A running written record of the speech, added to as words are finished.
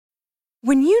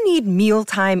When you need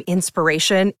mealtime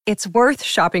inspiration, it's worth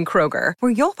shopping Kroger,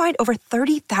 where you'll find over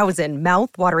 30,000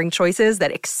 mouth-watering choices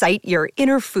that excite your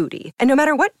inner foodie. And no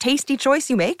matter what tasty choice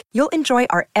you make, you'll enjoy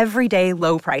our everyday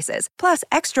low prices, plus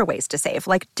extra ways to save,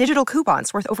 like digital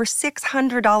coupons worth over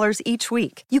 $600 each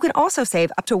week. You can also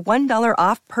save up to $1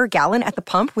 off per gallon at the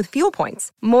pump with fuel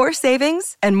points. More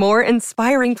savings and more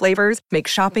inspiring flavors make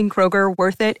shopping Kroger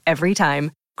worth it every time.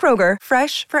 Kroger,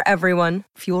 fresh for everyone.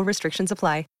 Fuel restrictions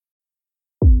apply.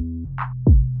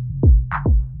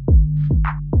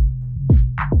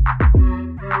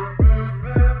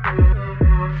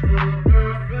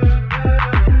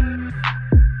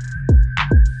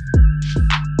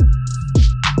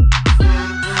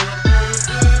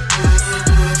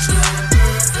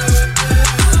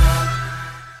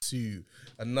 To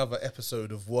another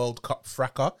episode of World Cup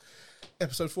Fracas.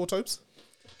 Episode 4, Tobes?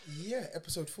 Yeah,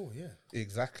 episode 4, yeah.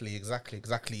 Exactly.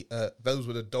 Those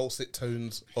were the dulcet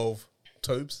tones of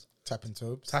Tobes. Tapping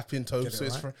Tobes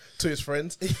To his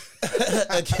friends.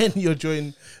 Again, you're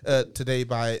joined today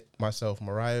by myself,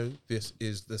 Mariah. This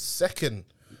is the second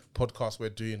podcast we're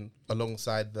doing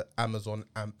alongside the Amazon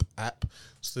AMP app.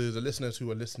 So the listeners who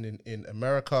are listening in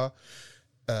America,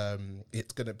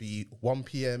 it's going to be 1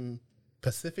 p.m.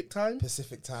 Pacific time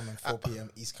and 4 p.m.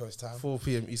 East Coast time. 4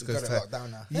 p.m. East Coast time. Got it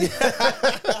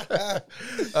locked down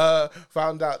now.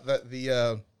 Found out that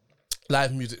the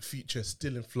live music feature is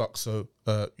still in flux, so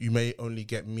you may only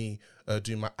get me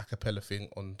doing my a cappella thing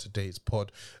on today's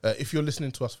pod. If you're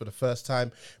listening to us for the first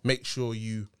time, make sure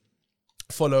you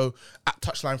follow at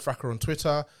Touchline Fracas on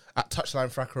Twitter, at Touchline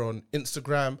Fracas on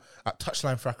Instagram, at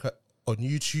Touchline Fracas on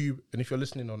YouTube, and if you're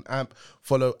listening on AMP,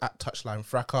 follow at Touchline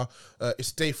Fracas.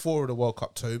 It's day 4 of the World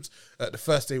Cup, Tobes. The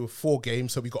first day with 4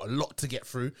 games, so we got a lot to get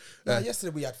through.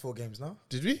 Yesterday we had 4 games, no?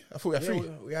 Did we? I thought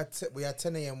we had 3. We had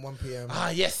 10 a.m., 1 p.m.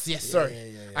 Yes,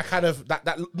 sorry. Yeah. I kind of,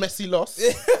 that messy loss,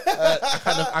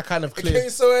 I kind of cleared. It came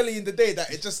so early in the day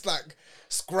that it just like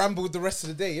scrambled the rest of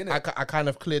the day, innit? I kind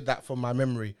of cleared that from my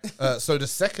memory. So the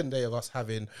second day of us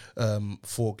having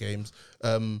 4 games,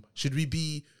 should we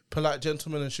be polite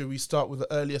gentlemen, and should we start with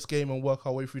the earliest game and work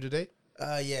our way through the day?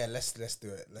 Yeah, let's do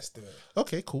it.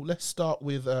 Okay, cool. Let's start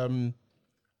with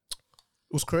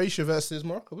it was Croatia versus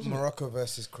Morocco, wasn't it? Morocco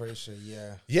versus Croatia,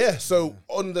 yeah. Yeah, so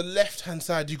on the left-hand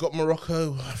side, you got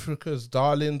Morocco, Africa's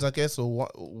darlings, I guess, or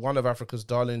one of Africa's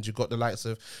darlings. You've got the likes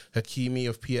of Hakimi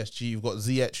of PSG. You've got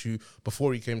Ziyech, who,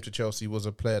 before he came to Chelsea, was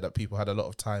a player that people had a lot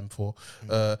of time for.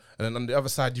 And then on the other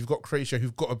side, you've got Croatia,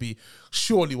 who've got to be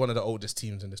surely one of the oldest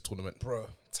teams in this tournament. Bro,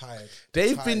 tired.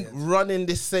 They've been running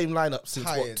this same lineup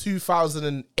since,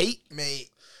 2008? Mate,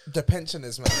 the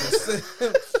pensioners, man.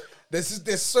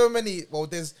 There's so many. Well,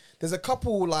 there's a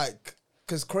couple, like,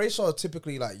 because Croatia are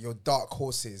typically like your dark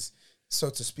horses, so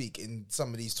to speak, in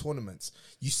some of these tournaments.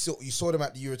 You saw them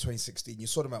at the Euro 2016. You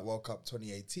saw them at World Cup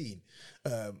 2018.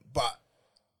 But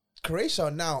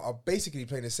Croatia now are basically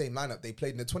playing the same lineup they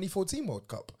played in the 2014 World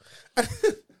Cup. And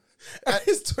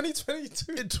it's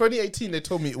 2022. In 2018, they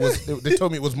told me it was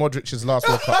Modric's last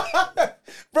World Cup.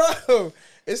 Bro,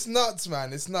 it's nuts,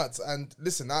 man. It's nuts. And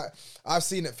listen, I've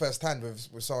seen it firsthand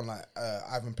with someone like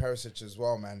Ivan Perisic as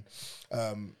well, man.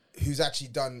 Who's actually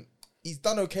he's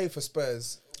done okay for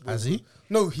Spurs. Has he?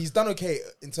 No, he's done okay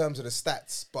in terms of the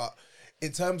stats, but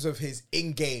in terms of his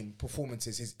in-game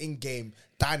performances, his in-game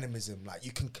dynamism, like,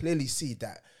 you can clearly see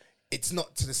that it's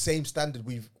not to the same standard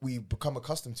we've become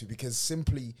accustomed to, because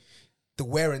simply the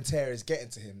wear and tear is getting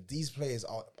to him. These players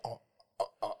are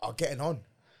getting on.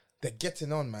 They're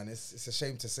getting on, man. It's a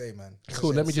shame to say, man.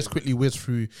 Cool. Let me just quickly whiz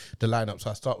through the lineup. So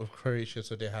I start with Croatia.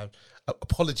 So they have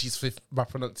apologies if my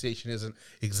pronunciation isn't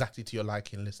exactly to your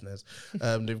liking, listeners.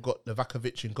 They've got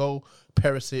Livakovic in goal,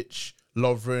 Perisic,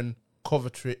 Lovren,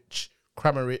 Kovacic,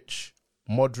 Kramaric,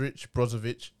 Modric,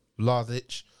 Brozovic,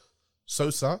 Vlasic,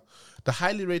 Sosa, the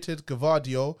highly rated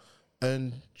Gvardiol,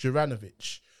 and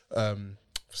Juranovic.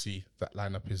 See, that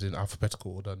lineup is in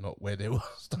alphabetical order, not where they were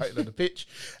starting on the pitch.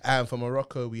 And for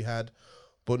Morocco, we had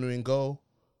Bonu in goal,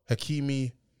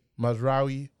 Hakimi,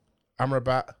 Mazraoui,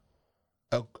 Amrabat,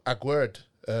 Aguerd,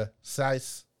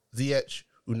 Saiss, Ziyech,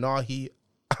 Unahi,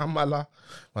 Amala,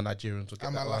 my Nigerians will get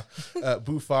Amala. that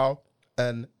one, Boufal,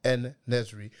 and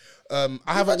Nesri. They've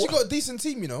actually got a decent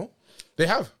team, you know. They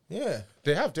have. Yeah.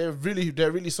 They have. They're a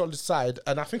really solid side,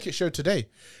 and I think it showed today.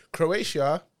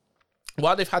 Croatia,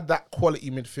 while they've had that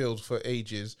quality midfield for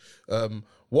ages,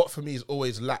 what for me is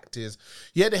always lacked is,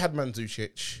 they had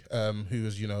Mandzukic, who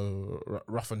was,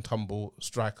 rough and tumble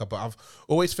striker, but I've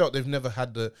always felt they've never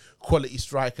had the quality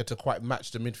striker to quite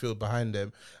match the midfield behind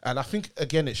them. And I think,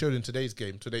 again, it showed in today's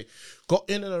game. So they got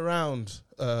in and around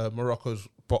Morocco's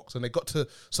box and they got to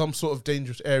some sort of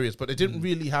dangerous areas, but they didn't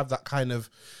really have that kind of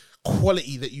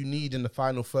quality that you need in the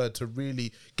final third to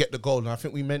really get the goal. And I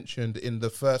think we mentioned in the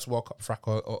first World Cup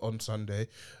Fracas on Sunday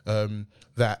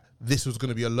that this was going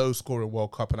to be a low-scoring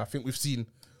World Cup, and I think we've seen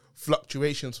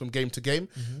fluctuations from game to game.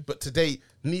 But today,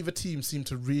 neither team seemed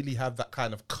to really have that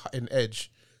kind of cutting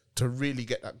edge to really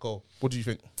get that goal. What do you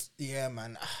think? Yeah,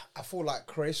 man. I feel like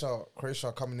Croatia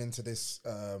coming into this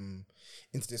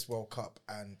World Cup,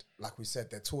 and like we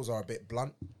said, their tools are a bit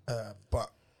blunt.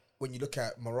 But when you look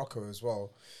at Morocco as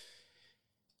well,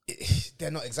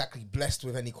 they're not exactly blessed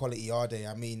with any quality, are they?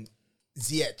 I mean,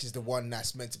 Ziyech is the one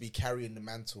that's meant to be carrying the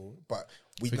mantle, but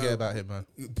we Forget about him, man.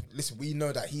 Listen, we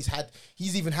know that he's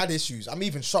even had issues. I'm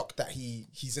even shocked that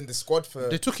he's in the squad for.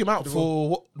 They took him out for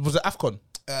what was it, AFCON?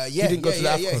 Yeah, he didn't go to the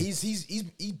AFCON.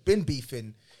 He's been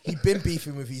beefing. He's been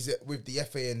beefing with the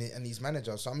FA and his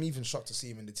manager. So I'm even shocked to see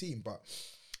him in the team. But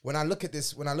when I look at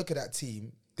that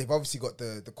team, they've obviously got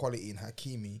the quality in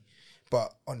Hakimi.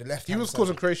 But on the left, he was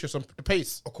causing Croatia some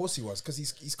pace. Of course he was, because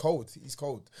he's cold. He's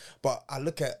cold. But I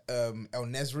look at El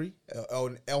Nesri,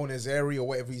 El Nezeri, or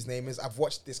whatever his name is. I've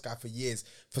watched this guy for years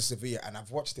for Sevilla, and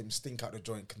I've watched him stink out the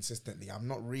joint consistently.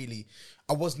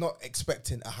 I was not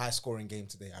expecting a high-scoring game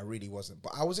today. I really wasn't.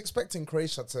 But I was expecting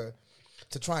Croatia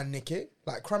to try and nick it.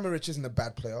 Like, Kramaric isn't a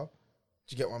bad player.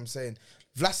 Do you get what I'm saying?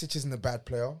 Vlasic isn't a bad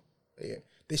player. Yeah.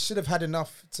 They should have had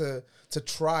enough to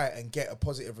try and get a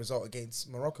positive result against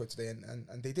Morocco today,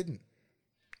 and they didn't.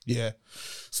 Yeah.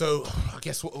 So I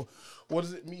guess what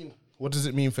does it mean? What does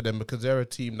it mean for them? Because they're a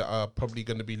team that are probably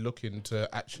going to be looking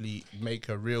to actually make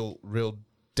a real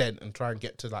dent and try and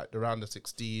get to like the round of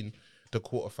 16, the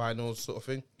quarterfinals sort of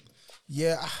thing.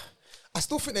 Yeah, I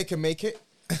still think they can make it.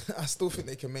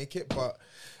 But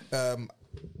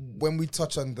when we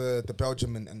touch on the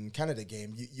Belgium and Canada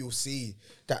game, you'll see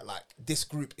that like this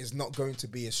group is not going to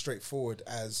be as straightforward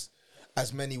as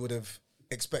many would have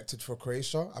expected for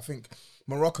Croatia. I think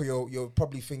Morocco, you're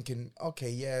probably thinking, okay,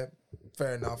 yeah,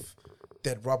 fair enough,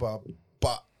 dead rubber,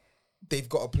 but they've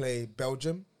got to play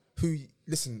Belgium, who,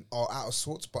 listen, are out of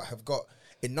sorts, but have got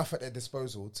enough at their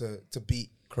disposal to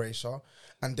beat Croatia.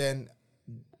 And then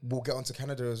we'll get on to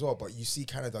Canada as well, but you see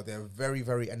Canada, they're a very,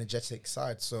 very energetic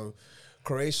side. So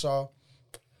Croatia,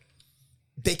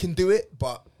 they can do it,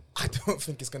 but I don't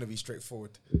think it's going to be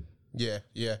straightforward. Yeah.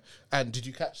 And did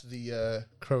you catch the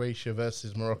Croatia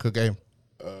versus Morocco game?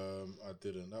 I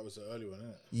didn't. That was an early one, isn't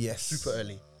it? Yes. Super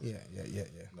early. Yeah.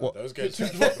 No, those games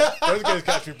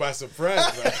catch me by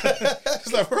surprise, man.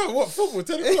 It's like, bro, what football?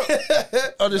 10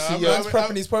 o'clock? Honestly, Man's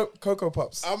prepping his Cocoa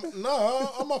Pops.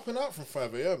 I'm up and out from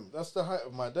 5 a.m. That's the height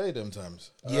of my day them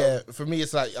times. Yeah, for me,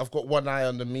 it's like I've got one eye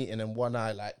on the meeting and one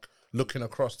eye like looking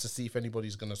across to see if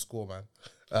anybody's going to score, man.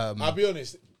 I'll be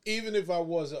honest, even if I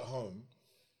was at home,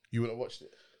 you would have watched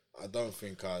it. I don't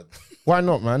think I'd. Why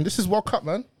not, man? This is World Cup,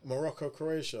 man. Morocco,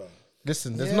 Croatia.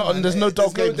 Listen, there's no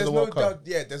dog games in the World Cup.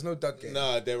 There's no dog game.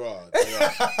 Nah, there are. Do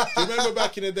you remember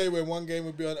back in the day when one game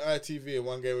would be on ITV and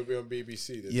one game would be on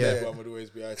BBC? The third one would always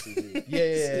be ITV.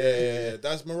 Yeah.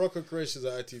 That's Morocco, Croatia's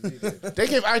ITV game. They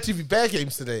gave ITV bare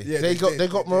games today. Yeah, they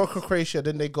got Morocco, Croatia,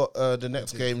 then they got the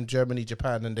next game, Germany,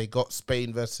 Japan, and they got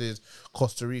Spain versus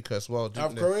Costa Rica as well.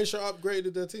 Have Croatia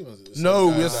upgraded their team? No,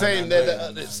 we're saying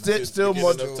they're still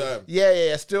Modric.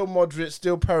 Yeah, still Modric,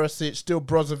 still Perisic, still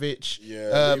Brozovic.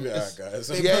 Yeah, leave it out, guys.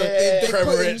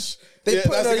 They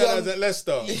put in a young at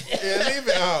Leicester. Yeah, leave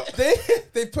it out.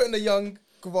 They put in a young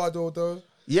Guardo though.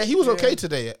 Yeah, he was okay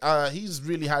today. He's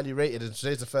really highly rated, and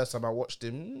today's the first time I watched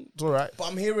him. It's all right. But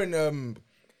I'm hearing a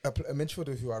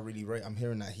midfielder who I really rate. I'm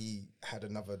hearing that he had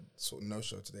another sort of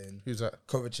no-show today. Who's that?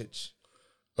 Kovacic.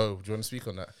 Oh, do you want to speak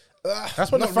on that?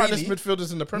 That's one of the finest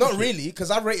midfielders in the Premier League. Not really, because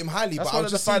I rate him highly. That's but one I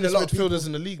of was the just seeing a finest lot of people. midfielders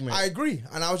in the league, mate. I agree,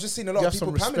 and I was just seeing a lot of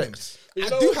people pamming him. You I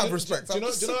know, do have respect. Do you know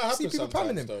what happens people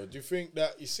pamming sometimes, him. though? Do you think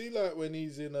that, you see, like, when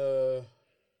he's in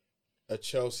a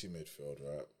Chelsea midfield,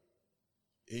 right?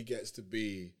 He gets to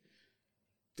be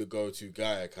the go-to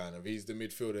guy, kind of. He's the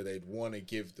midfielder they'd want to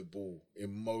give the ball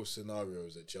in most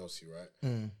scenarios at Chelsea,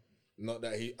 right? Not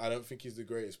that I don't think he's the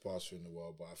greatest passer in the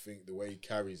world, but I think the way he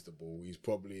carries the ball, he's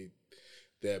probably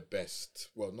their best.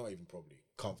 Well, not even probably.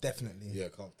 Comfortably. Definitely. Yeah,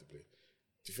 comfortably.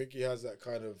 Do you think he has that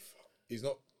kind of...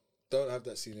 Don't have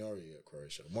that seniority at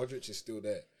Croatia. Modric is still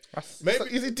there. Maybe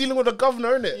is he dealing with a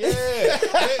governor, innit? Yeah.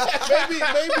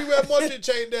 maybe where Modric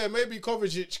ain't there, maybe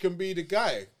Kovacic can be the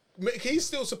guy. He's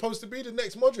still supposed to be the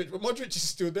next Modric, but Modric is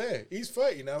still there. He's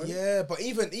 30 now. Yeah, but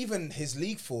even his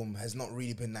league form has not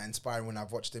really been that inspiring when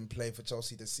I've watched him play for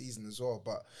Chelsea this season as well.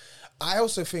 But I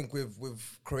also think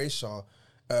with Croatia,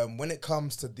 when it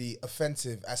comes to the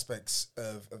offensive aspects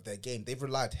of their game, they've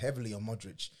relied heavily on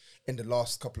Modric. in the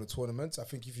last couple of tournaments. I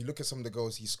think if you look at some of the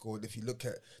goals he scored, if you look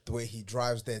at the way he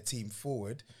drives their team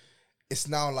forward, it's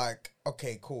now like,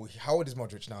 okay, cool. How old is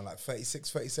Modric now? Like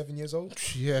 36, 37 years old?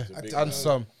 Yeah, and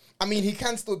some. I mean, he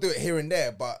can still do it here and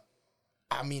there, but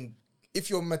I mean, if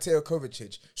you're Mateo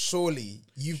Kovacic, surely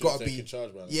you've got to be,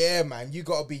 charge, man. Yeah, man, you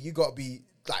got to be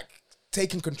like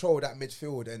taking control of that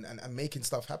midfield and making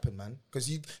stuff happen, man. Because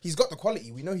he's got the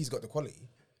quality. We know he's got the quality.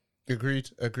 Agreed.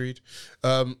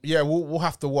 Yeah, we'll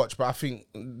have to watch, but I think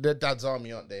they're Dad's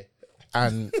Army, aren't they?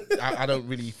 And I don't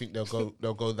really think they'll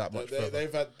go that much further.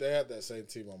 They had that same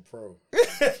team on Pro.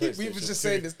 We were just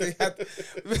saying this. They had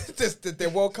their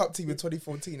World Cup team in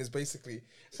 2014 is basically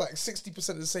it's like 60%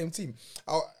 of the same team.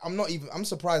 I'm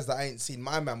surprised that I ain't seen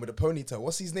my man with a ponytail.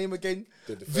 What's his name again?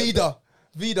 Vida.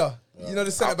 You know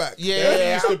the centre back. Yeah,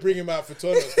 They used to bring him out for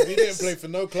tournaments because he didn't play for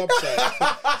no club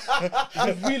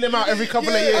side. Wheel him out every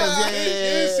couple of years.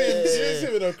 You see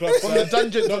him in no club From side.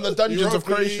 the dungeons of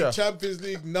Croatia. League, Champions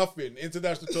League, nothing.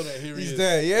 International tournament, here he is. He's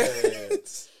there, yeah.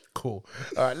 Cool.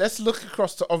 All right, let's look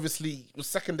across to obviously the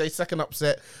second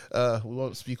upset. We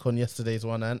won't speak on yesterday's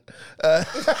one, Ant.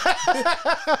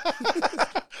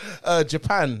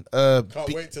 Japan. Can't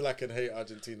wait till I can hate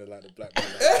Argentina like the black man.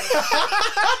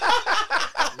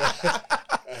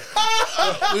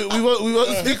 we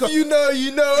won't speak on. You know. I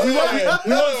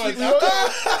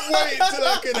can't wait till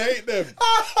I can hate them.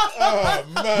 Oh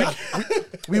man.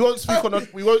 We won't speak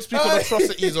on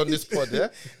atrocities on this pod, yeah?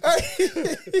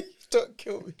 Don't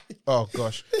kill me. Oh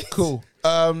gosh. Cool.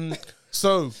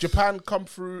 So Japan come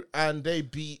through and they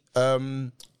beat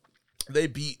Germany.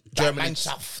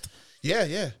 Mannschaft.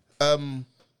 Yeah.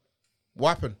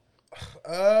 What happened?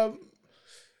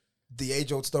 The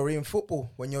age-old story in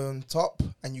football. When you're on top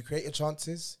and you create your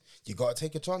chances, you got to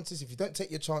take your chances. If you don't take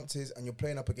your chances and you're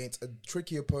playing up against a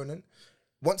tricky opponent,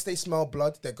 once they smell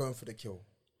blood, they're going for the kill.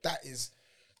 That is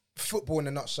football in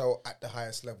a nutshell at the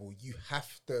highest level. You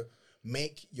have to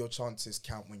make your chances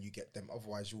count when you get them.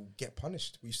 Otherwise, you'll get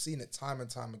punished. We've seen it time and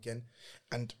time again.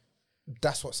 And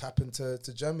that's what's happened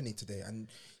to Germany today. And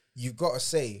you've got to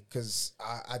say, because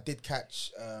I did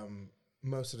catch...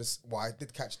 I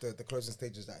did catch the closing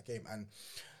stages of that game, and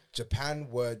Japan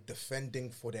were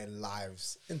defending for their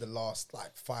lives in the last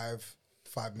like five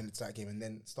minutes of that game, and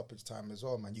then stoppage time as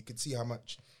well, man. You could see how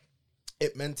much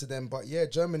it meant to them. But yeah,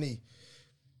 Germany,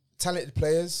 talented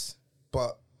players,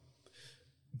 but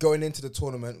going into the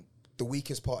tournament, the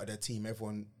weakest part of their team,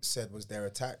 everyone said, was their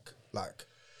attack. Like,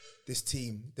 this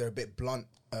team, they're a bit blunt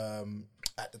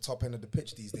at the top end of the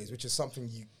pitch these days, which is something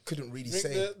you couldn't really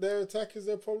say. Their attack is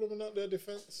their problem and not their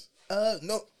defence?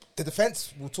 No, the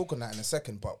defence, we'll talk on that in a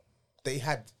second, but they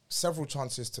had several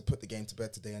chances to put the game to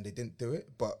bed today and they didn't do it,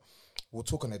 but we'll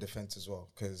talk on their defence as well,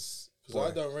 because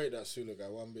I don't rate that Sula guy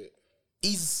one bit.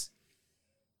 He's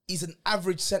an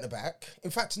average centre-back.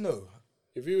 In fact, no.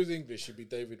 If he was English, he'd be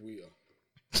David Wheater.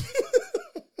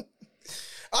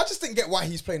 I just didn't get why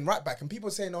he's playing right back. And people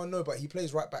are saying, oh no, but he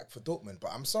plays right back for Dortmund.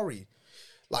 But I'm sorry.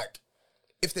 Like,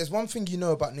 if there's one thing you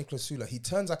know about Niklas Sula, he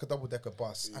turns like a double-decker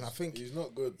bus. And I think he's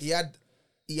not good. He had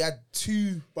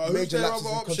two but major lapses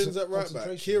other options at right back?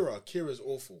 Kira's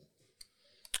awful.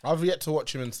 I've yet to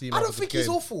watch him and see him. I don't think he's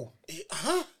awful.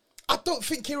 I don't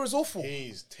think Kira's awful.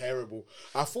 He's terrible.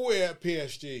 I thought it at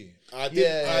PSG.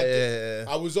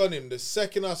 I was on him. The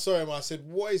second I saw him, I said,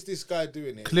 what is this guy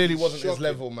doing here? Clearly wasn't his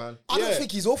level, man. I don't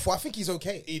think he's awful. I think he's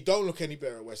okay. He don't look any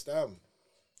better at West Ham.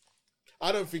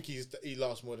 I don't think he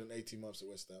lasts more than 18 months at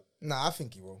West Ham. Nah, I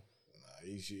think he will. Nah,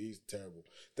 he's terrible.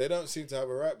 They don't seem to have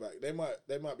a right back. They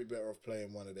might be better off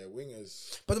playing one of their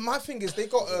wingers. But my thing is, they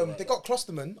got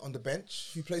Klosterman on the bench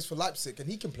who plays for Leipzig, and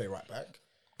he can play right back.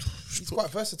 He's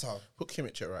quite versatile. Put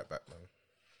Kimmich at right back, man.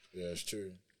 Yeah, it's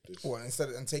true. What,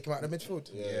 and take him out of the midfield?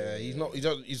 Yeah,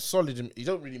 he's solid. He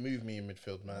don't really move me in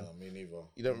midfield, man. No, me neither.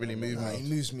 He don't really move me. He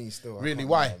moves me still. Really?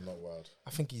 Why? I'm not wild.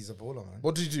 I think he's a baller, man.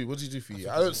 What did he do for you?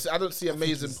 I don't see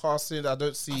amazing passing. I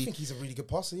think he's a really good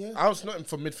passer, yeah. I was not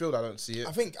for midfield. I don't see it.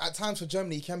 I think at times for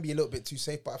Germany he can be a little bit too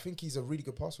safe, but I think he's a really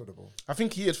good passer of the ball. I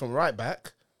think he is from right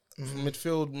back. From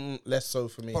midfield, less so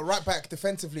for me. But right back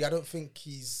defensively, I don't think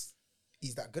he's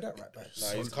that good at right back. Nah,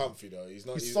 he's comfy though.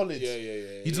 He's solid.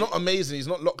 Yeah. He's not amazing. He's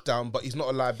not locked down, but he's not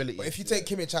a liability. But if you take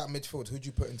Kimmich out of midfield, who'd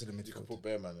you put into the midfield? You could put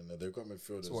Bearman in there. They've got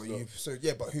midfielders.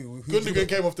 But who? Gundogan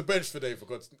came off the bench today for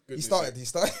God's goodness.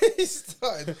 He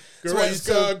started.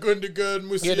 Goretzka, Gundogan,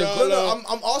 Musiala.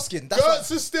 I'm asking.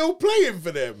 Gertz is still playing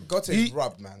for them. Götze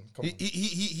rubbed, man.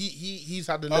 He's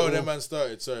had a little... Oh, that man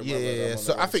started. Sorry, yeah.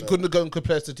 So I think Gundogan could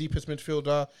play as the deepest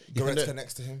midfielder. Goretzka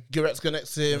next to him. Yeah.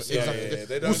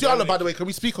 They don't Musiala, by the way, Wait, can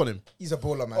we speak on him? He's a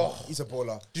baller, man. Oh. He's a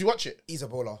baller. Did you watch it? He's a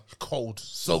baller. Cold,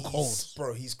 so cold,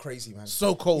 Bro, he's crazy, man.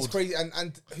 so cold. He's crazy.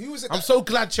 And who was it? I'm so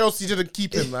glad Chelsea didn't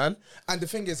keep him, man. And the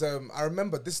thing is, I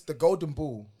remember the Golden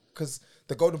Ball, because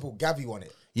the Golden Ball, Gavi won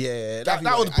it. Yeah, Gavi that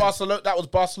won was it. Barcelona. That was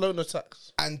Barcelona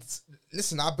tax. And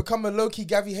listen, I've become a low-key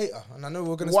Gavi hater, and I know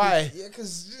we're gonna. Why? Speak, yeah,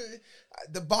 because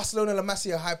the Barcelona La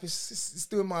Masia hype is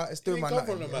doing my. It's doing He my. come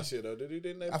nutting, from yeah. Lamassia though, did he?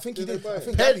 Didn't they? I think he did. buy I him?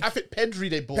 think I Gavi, think Pedri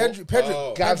they bought. Pedri,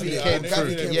 Oh, Gavi yeah, came Gavi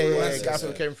through. came Yeah, through, yeah, right, Gavi so-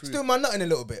 came through. It's doing my nutting a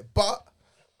little bit, but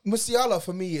Musiala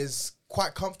for me is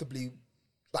quite comfortably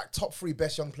like top 3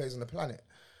 best young players on the planet.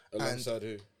 Alongside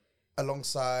who?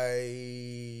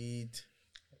 Alongside.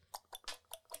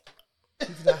 Who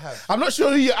did I have? I'm not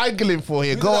sure who you're angling for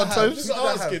here. Go did I on, have? Toast. Who Just did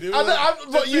I asking.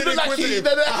 have? But you look like he. I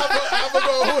haven't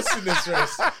got a horse in this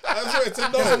race. That's what to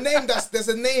There's a know. name there's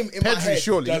a name in my Pedri, head.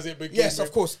 surely. Does it begin? Yes, with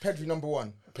of course. Pedri number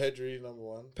 1. Pedri number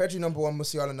 1. Pedri number 1,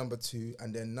 Musiala number 2,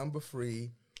 and then number 3.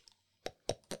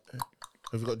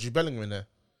 Have we got Jude Bellingham in there?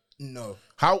 No,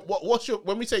 What's your?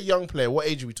 When we say young player, what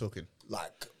age are we talking?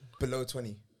 like below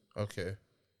 20. Okay,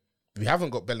 we haven't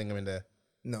got Bellingham in there.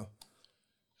 No,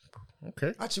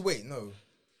 Okay, actually, wait, no.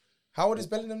 How old is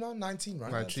Bellingham now? 19,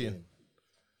 right? 19.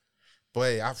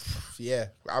 Boy,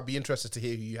 I'll be interested to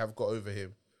hear who you have got over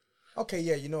him. Okay,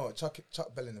 yeah, you know what? Chuck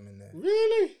Bellingham in there.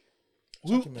 Really?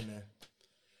 Chuck him in there.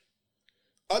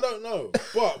 I don't know.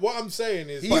 But what I'm saying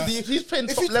is, He's playing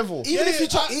if top you- level. even if you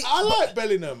chuck, I like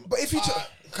Bellingham. but if you chuck,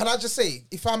 can I just say,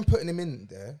 if I'm putting him in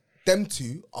there, them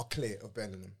two are clear of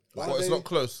Bellingham. Like, But it's not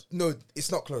close. no,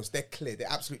 it's not close. They're clear.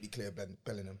 They're absolutely clear of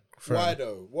Bellingham. Why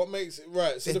though? What makes it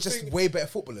right? So They're the just thing, way better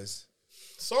footballers.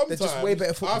 sometimes they're just way better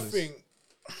I footballers. think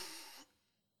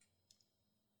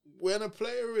when a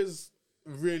player is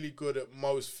really good at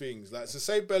most things, like so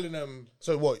say Bellingham,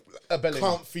 So what? Bellingham.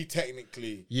 comfy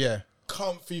technically, Yeah.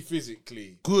 comfy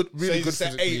physically, Good, really say good it's an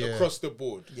physically, 8 yeah. across the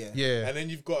board. Yeah. Yeah. And then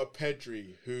you've got a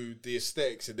Pedri who the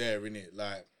aesthetics are there in it,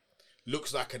 like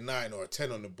looks like a 9 or a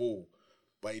 10 on the ball,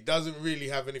 but he doesn't really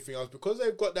have anything else because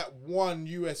they've got that one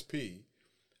USP.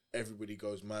 Everybody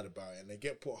goes mad about it, and they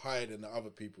get put higher than the other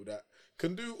people that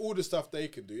can do all the stuff they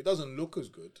can do. It doesn't look as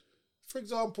good. For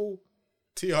example,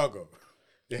 Thiago.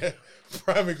 Yeah,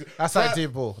 That's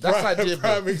ideal. That's ideal.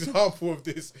 Prime example of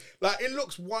this. Like it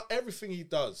looks everything he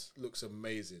does looks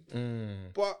amazing,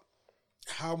 but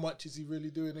how much is he really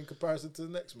doing in comparison to the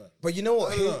next man? But you know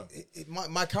what? I don't know.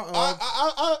 My counter.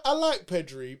 I like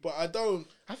Pedri, but I don't.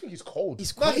 I think he's cold.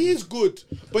 He's No, cold. he is good,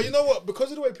 but you know what? Because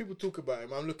of the way people talk about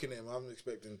him, I'm looking at him. I'm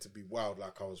expecting him to be wild,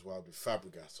 like I was wild with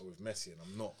Fabregas or with Messi, and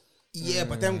I'm not. Yeah,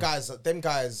 but them guys,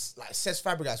 like Cesc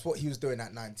Fabregas, what he was doing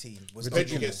at 19 was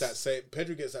Pedri gets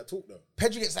that talk though.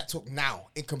 Pedri gets that talk now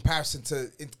in comparison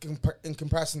to in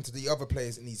comparison to the other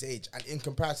players in his age and in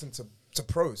comparison to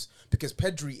pros, because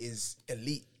Pedri is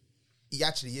elite. He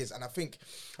actually is, and I think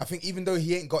even though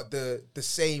he ain't got the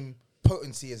same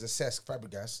potency as a Cesc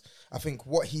Fabregas, I think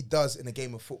what he does in a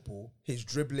game of football, his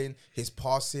dribbling, his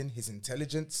passing, his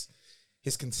intelligence,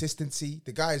 his consistency,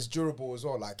 the guy is durable as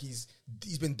well. Like he's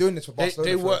been doing this for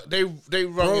Barcelona. They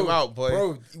run him out, boy.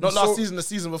 Bro, Not last season, the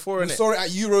season before, We innit? saw it at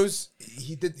Euros.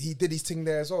 He did his thing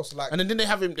there as well. So like, And then didn't they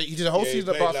have him? He did a whole Yeah, he season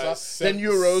at played Barca, like then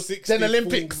Euros, 60 then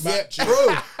Olympics. full matches.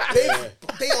 bro,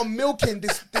 they are milking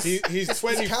this. He's this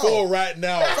 24 cow. right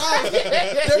now.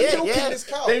 They're milking this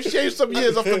cow. They've shaved some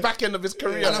years off the back end of his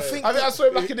career. And I think I saw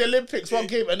him back in the Olympics one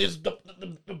game, and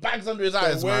the bags under his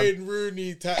eyes, man. Wayne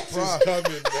Rooney tax is Bruh.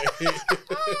 coming, mate.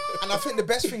 And I think the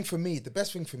best thing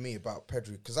for me about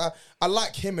Pedri, because I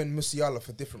like him and Musiala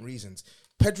for different reasons.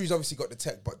 Pedri's obviously got the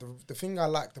tech, but the thing I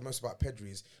like the most about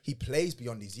Pedri is he plays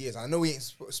beyond his years. I know he ain't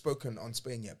spoken on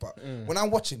Spain yet, but when I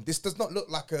watch him, this does not look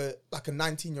like a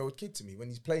 19-year-old kid to me when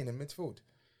he's playing in midfield.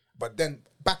 But then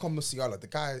back on Musiala, the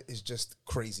guy is just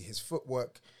crazy. His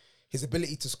footwork, his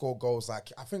ability to score goals.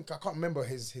 Like I can't remember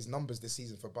his numbers this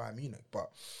season for Bayern Munich,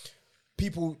 but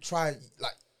people try,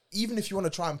 like, even if you want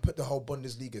to try and put the whole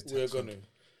Bundesliga We're tax, gonna.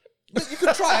 you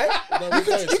can try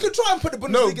it. You can try and put the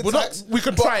No, Bundesliga we're tax. not. We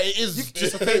can but try. It is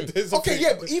just a thing. There's a Okay, thing.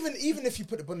 yeah, but even if you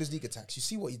put the Bundesliga tax, you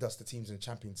see what he does to teams in the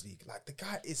Champions League. Like the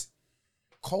guy is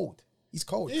cold. He's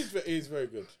cold. He's very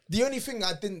good. The only thing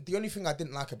I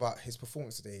didn't like about his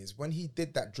performance today is when he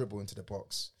did that dribble into the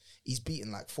box. He's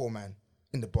beaten like 4 man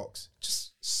in the box.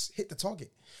 Just hit the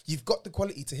target. You've got the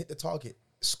quality to hit the target.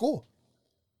 Score.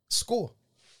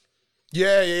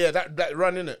 Yeah. That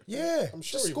run in it. Yeah, I'm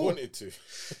sure just he score. wanted to.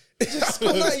 Just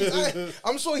score. No,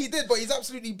 I'm sure he did, but he's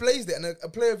absolutely blazed it. And a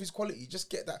player of his quality, just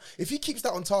get that. If he keeps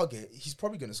that on target, he's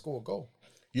probably going to score a goal.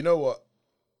 You know what?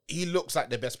 He looks like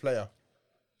their best player.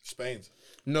 Spain's.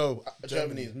 No,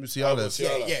 Germany's Musiala.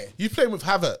 Musiala. Yeah. You playing with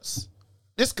Havertz.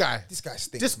 This guy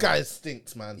stinks. This guy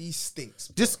stinks, man. He stinks.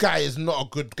 Bro. This guy is not a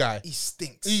good guy. He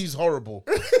stinks. He's horrible.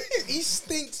 He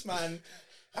stinks, man.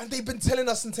 And they've been telling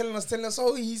us,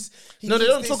 oh, he's... No, they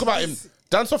don't talk about him.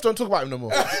 Dansoft don't talk about him no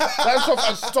more. Dansoft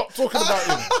has stopped talking about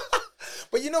him.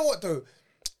 But you know what, though?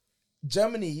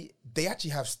 Germany, they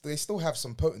still have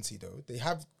some potency, though. They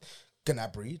have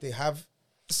Gnabry, they have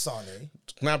Sane.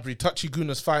 Gnabry, Touchy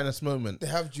Guna's finest moment. They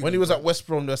have when he was at West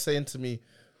Brom, they were saying to me,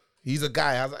 he's a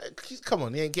guy. I was like, come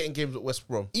on, he ain't getting games at West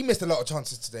Brom. He missed a lot of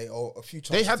chances today, or a few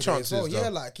chances. They had today chances, as well. though. Yeah,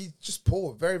 like he's just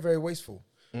poor, very, very wasteful,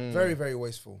 very, very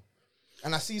wasteful.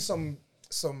 And I see some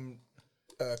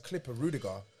clip of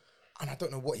Rudiger, and I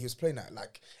don't know what he was playing at.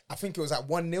 Like I think it was at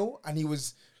 1-0, and he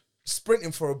was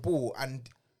sprinting for a ball, and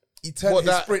he turned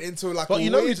his sprint into like. But you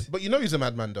know he's a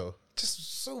madman though.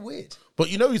 Just so weird. But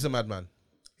you know he's a madman.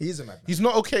 He is a madman. He's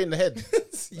not okay in the head.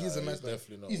 He is a madman.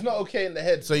 Definitely not. He's not okay in the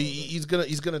head, so he's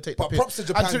gonna take. But the props piss.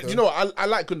 to Japan, And though. you know what? I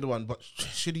like Gundogan, but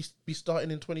should he be starting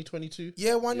in 2022?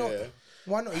 Yeah, why not? Yeah.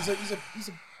 Why not? He's a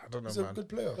I don't know, he's a man. good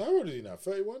player. How old is he now?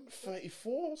 31?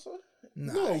 34 or so?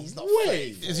 Nah, No he's not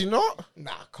way. 34. Is he not?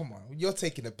 Nah, come on. You're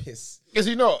taking a piss. Is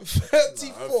he not?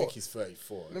 34. I don't think he's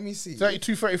 34. Let me see.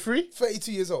 32, 33?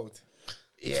 32 years old.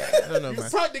 Yeah, I don't know, You man.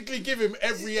 practically give him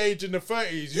every age in the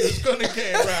 30s. You're just going to get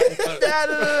it right.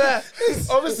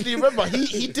 No. Obviously, remember,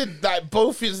 he did like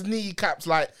both his kneecaps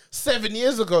like 7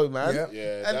 years ago, man. Yeah.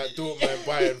 Yeah, And- that Dortmund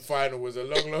Bayern final was a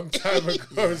long, long time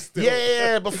ago still.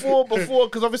 Yeah, before,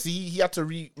 because obviously he had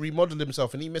to remodel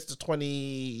himself, and he missed the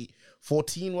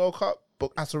 2014 World Cup,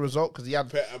 but as a result, because he had.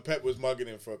 Pep was mugging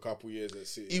him for a couple years at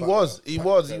City. He But, was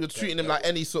Pep treating him like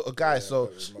any sort of guy. So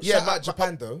Pep was mugging. yeah, Shout out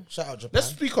Japan, though. Shout out Japan. let's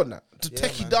speak on that. The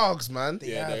techie man. dogs, man.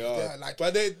 Yeah, they they're are. like-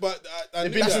 But I knew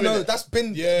been that. doing it. That's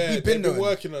been Yeah, we've they've been been knowing.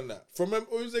 working on that.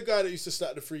 Who's the guy that used to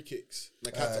slap the free kicks?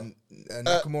 Nakata.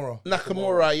 Nakamura.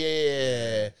 Nakamura,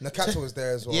 yeah. Nakata was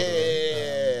there as well. though.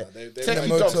 Yeah. They've Techie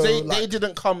Yamamoto, dogs, they like-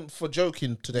 didn't come for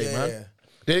joking today, Yeah, man. yeah.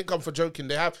 They didn't come for joking.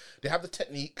 They have the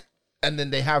technique, and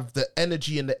then they have the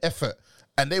energy and the effort.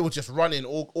 And they were just running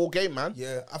all game, man.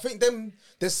 Yeah, I think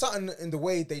there's something in the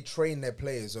way they train their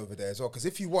players over there as well. Because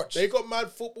if you watch, They got mad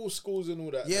football schools and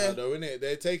all that Yeah. now, though, innit?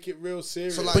 They take it real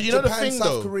serious. so like But you know the Japan, thing, South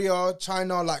though? Korea,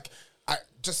 China, like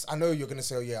I know you're gonna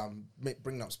say, oh yeah, I'm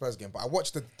bringing up Spurs again, but I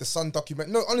watched the Sun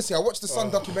documentary. No, honestly, I watched the Sun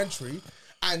documentary,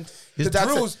 and His the dad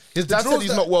drills. said the he's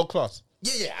drills not world class.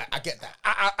 Yeah, I get that.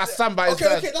 I stand by his Okay,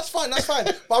 dad. okay, that's fine.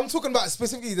 But I'm talking about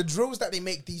specifically the drills that they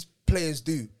make these players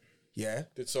do. Yeah.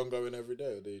 Did Son go in every day,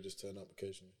 or did he just turn up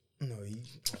occasionally? No,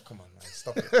 come on, man,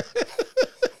 stop it.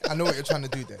 I know what you're trying to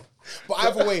do there, but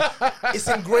either way, it's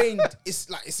ingrained.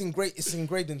 It's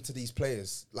ingrained into these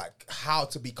players, like how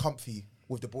to be comfy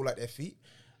with the ball at their feet,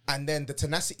 and then the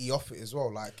tenacity of it as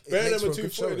well. Like it Bear makes them for a a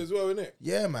good show. two-footed as well, innit?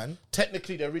 Yeah, man.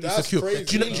 Technically, they're really That's secure. crazy.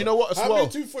 Do you know what as How well? many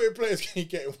two-footed players can you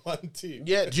get in one team?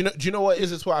 Yeah, do you know what it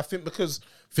is as well? I think because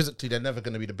physically they're never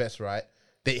going to be the best, right?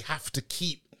 They have to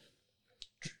keep.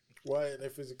 Why ain't they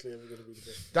physically ever going to be the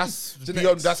best? That's Genetics.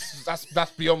 beyond.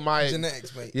 That's beyond my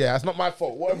Genetics, mate. Yeah, that's not my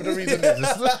fault. Whatever the reason is.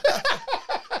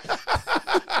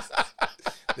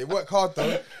 They work hard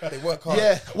though. They work hard.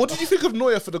 Yeah. What did you think of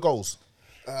Neuer for the goals?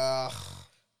 I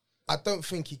don't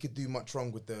think he could do much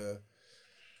wrong with the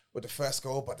first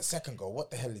goal, but the second goal, what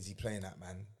the hell is he playing at,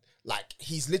 man? Like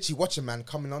he's literally watching man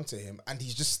coming onto him, and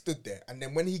he's just stood there. And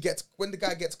then when the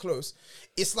guy gets close,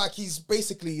 it's like he's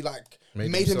basically like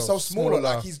made himself smaller.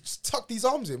 Like he's just tucked his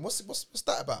arms in. What's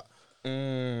that about?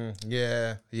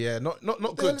 Yeah. Not What the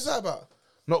hell good. is that about?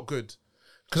 Not good.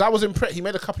 Because I was impressed. He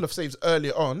made a couple of saves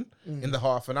earlier on in the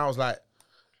half, and I was like,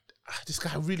 this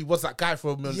guy really was that guy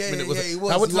for a minute. Yeah, was yeah, it? he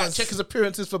was, I went he to like was. check his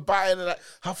appearances for Bayern and like,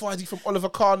 how far is he from Oliver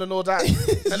Kahn and all that.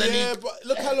 And then Yeah, but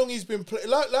look how long he's been playing.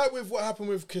 Like with what happened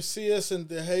with Casillas and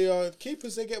De Gea,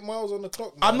 keepers, they get miles on the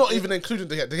clock, man. I'm not even including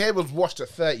the game. The game was washed at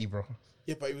 30, bro.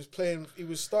 Yeah, but he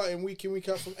was starting week in, week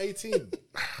out from 18.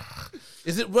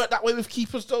 Is it work that way with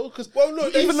keepers though? Because Well,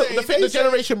 look, they say- the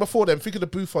generation before them, think of the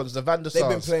Buffons, the Van der They've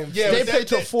been Sars. playing. Yeah, They but played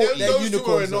till 40. They're Those two are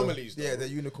unicorns, though. anomalies. though. Yeah, they're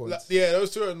unicorns. Yeah,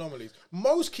 those two are anomalies.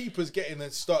 Most keepers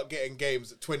start getting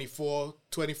games at 24,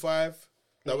 25.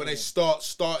 Like when they start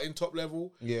in top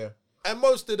level. Yeah. And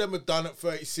most of them are done at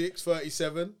 36,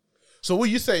 37. So were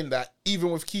you saying that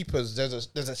even with keepers, there's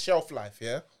a shelf life,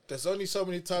 yeah? There's only so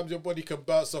many times your body can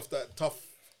bounce off that tough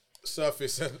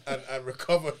surface and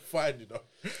recover fine, you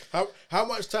know. How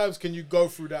much times can you go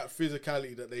through that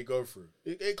physicality that they go through?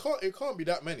 It can't be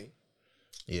that many.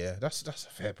 Yeah, that's a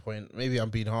fair point. Maybe I'm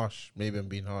being harsh. I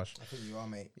think you are,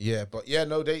 mate. Yeah, but yeah,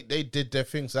 no, they did their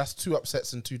things. That's 2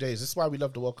 upsets in 2 days. That's why we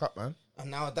love the World Cup, man.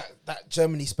 And now that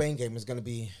Germany-Spain game is going to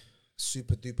be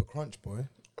super duper crunch, boy.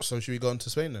 So should we go on to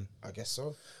Spain then? I guess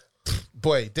so.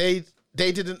 boy, they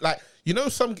didn't like, you know,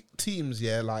 some teams,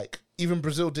 yeah, like even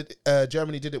Brazil did,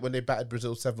 Germany did it when they battered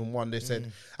Brazil 7-1. They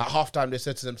said at halftime, they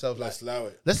said to themselves, like,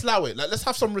 let's allow it. Like, let's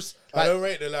have some like, I don't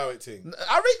rate the allow it thing.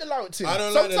 I rate the allow it thing. I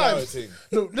don't Sometimes, like the allow it thing.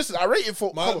 No, listen, I rate it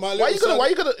for My why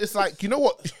you gonna it's like, you know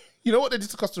what? You know what they did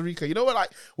to Costa Rica? You know what,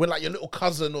 like when like your little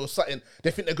cousin or something,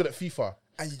 they think they're good at FIFA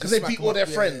because they beat all their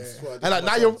friends. Yeah. And like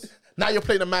now you're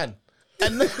playing a man.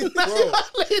 And Bro,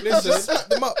 listen, Slap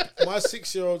them up. my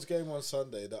 6-year-old's game on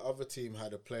Sunday, the other team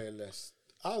had a player less.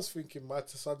 I was thinking my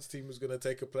son's team was going to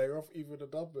take a player off, even the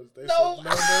numbers. They said, no.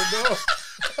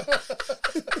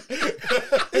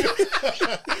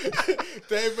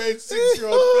 They made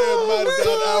 6-year-old player man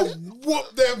down. I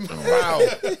whooped them. Wow.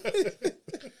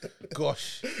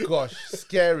 Gosh,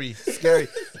 scary.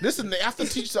 Listen, they have to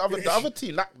teach the other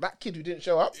team. That kid who didn't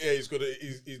show up. Yeah, he's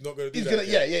not gonna do He's that.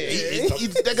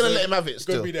 gonna, they're gonna let him have it. He's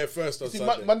Still, gonna be there first on see,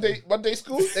 Sunday. Monday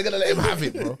school, they're gonna let him have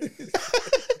it, bro.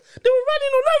 They were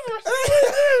running all over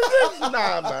us.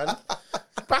 Nah, man,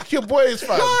 back your boys,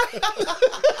 fam.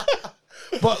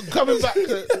 But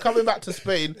coming back to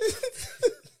Spain,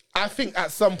 I think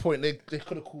at some point they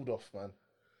could have cooled off, man.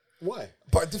 Why?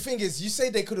 But the thing is, you say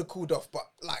they could have cooled off, but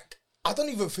like, I don't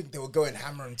even think they were going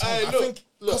hammer and tongue. I think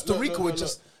Costa Rica were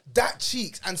just that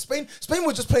cheeks, and Spain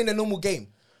were just playing their normal game,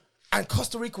 and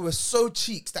Costa Rica were so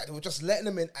cheeks that they were just letting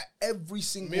them in at every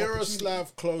single.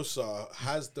 Miroslav Klose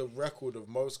has the record of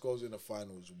most goals in the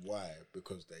finals. Why?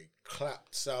 Because they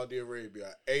clapped Saudi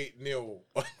Arabia 8-0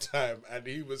 on time, and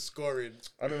he was scoring.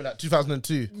 I remember that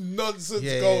 2002 nonsense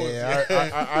Yeah, goals.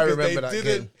 I remember that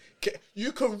game.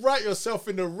 You can write yourself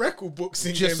in the record books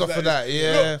in Just games off of like that, this.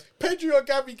 yeah. Look, Pedro or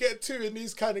Gabby get 2 in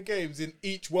these kind of games in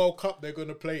each World Cup they're going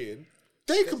to play in.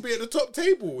 They could be at the top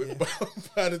table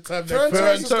by the time they're Ferran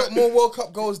Torres has got more World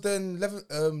Cup goals than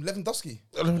Lewandowski.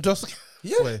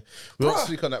 Yeah, we won't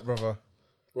speak on that, brother.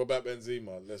 What about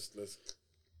Benzema? Let's.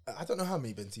 I don't know how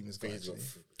many Benzema's got. He's got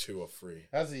 2 or 3.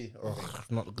 Has he? Oh,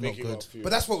 not good. But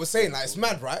that's what we're saying. Like, it's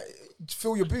mad, right?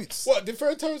 Fill your boots. What, did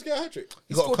Ferran Torres get a hat trick?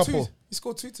 He got a scored couple. 2. He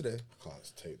scored 2 today. I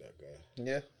can't take that guy.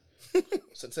 Yeah.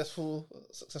 Successful. No,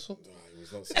 he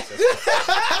was not successful.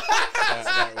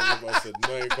 that was the most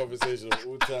annoying conversation of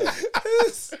all time.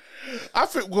 I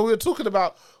think when we were talking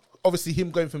about obviously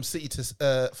him going from City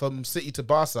to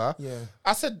Barca,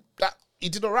 I said that he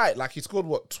did all right. Like he scored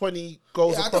 20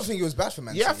 goals. Yeah, I don't think he was bad for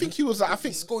Man City. Yeah, I think he was. I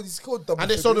think he scored double. and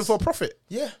they sold him for a profit.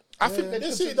 Yeah, I think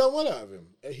they City done well out of him.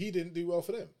 He didn't do well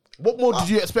for them. What more did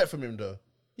you expect from him though?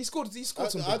 He scored some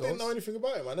good I goals. didn't know anything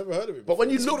about him. I never heard of him. But when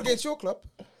you He scored against your club.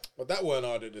 But that weren't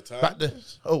hard at the time. Back then,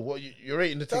 you're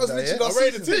rating the team. That was literally last I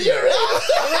rated the season. team. I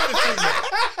rated the team.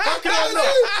 How can I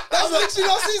not? That was literally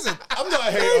last season. I'm not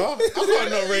a hater. I'm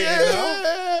not rating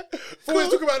now. Before we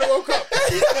talking about the World Cup.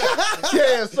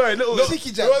 Yeah, sorry, little cheeky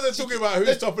We jab. wasn't talking about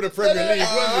who's top of the Premier League,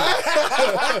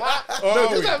 was No, it?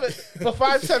 just have it. For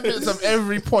 5-10 minutes of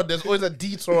every pod, there's always a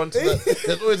detour onto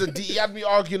there's always a he had me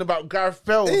arguing about Gareth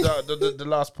Bale the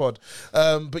last pod.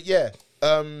 But yeah,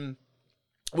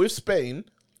 with Spain,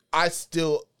 I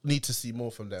still need to see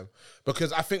more from them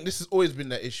because I think this has always been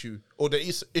their issue or their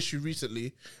issue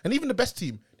recently. And even the best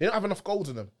team, they don't have enough goals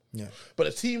in them. Yeah. But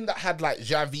a team that had like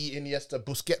Xavi, Iniesta,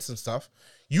 Busquets and stuff,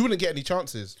 you wouldn't get any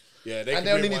chances. Yeah, and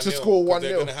they only need to score 1-0.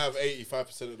 They're going to have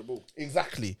 85% of the ball.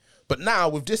 Exactly. But now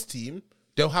with this team,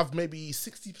 they'll have maybe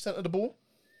 60% of the ball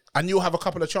and you'll have a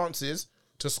couple of chances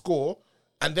to score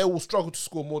and they will struggle to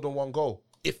score more than 1 goal,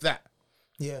 if that.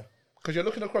 Yeah. Because you're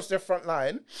looking across their front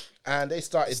line and they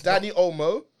started Dani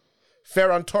Olmo,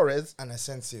 Ferran Torres And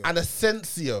Asensio.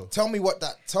 Tell Tell me what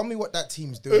that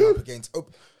team's doing up against.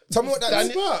 Tell me what that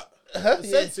Dani- team.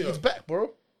 Asensio. He's back,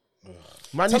 bro.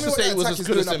 Man Tell used me to what say he that was attack as is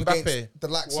good as doing up Mbappe. against the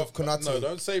likes of Konate. No,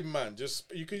 don't say man.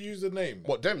 Just you could use the name.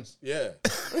 What, Dems? Yeah,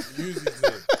 use his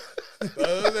name.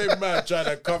 Don't say man trying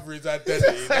to cover his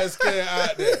identity. Let's get it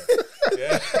out there.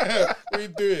 Yeah, what are you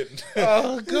doing?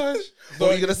 Oh, gosh.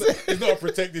 What are you going to say? He's not a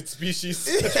protected species.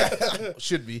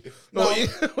 Should be. No, what are you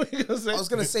going to say? I was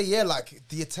gonna say, yeah, like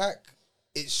the attack,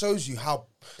 it shows you how.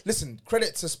 Listen,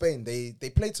 credit to Spain. They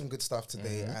played some good stuff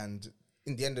today, and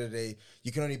in the end of the day,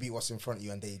 you can only beat what's in front of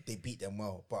you, and they beat them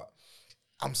well. But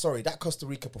I'm sorry, that Costa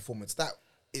Rica performance, that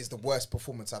is the worst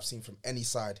performance I've seen from any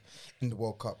side in the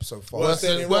World Cup so far. Worse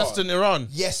than Iran.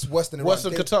 Yes, worse than Iran. Worse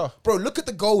than Qatar. Bro, look at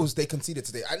the goals they conceded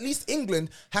today. At least England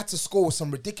had to score some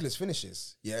ridiculous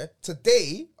finishes. Yeah.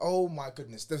 Today, oh my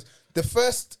goodness. The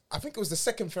first, I think it was the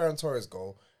second Ferran Torres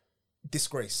goal.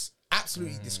 Disgrace.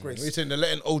 Absolutely disgrace. You're saying they're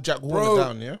letting old Jack Warner Bro,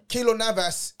 down, yeah? Kilo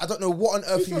Navas, I don't know what on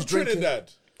earth He's he was from drinking.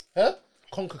 Trinidad. Huh?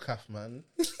 CONCACAF, man.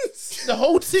 The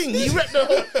whole thing. He read the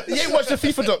whole... He ain't watched the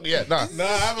FIFA doc yet. Nah. Nah, I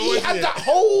haven't He watched had it. that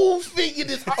whole thing in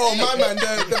his... Oh, my man,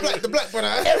 the black brother.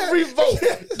 Every vote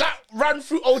that ran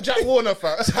through old Jack Warner,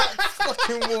 fam.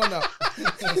 Fucking worn up.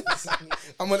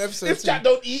 I'm on episode If 2. Jack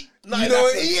don't eat, You know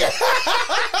what? Yeah.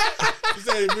 You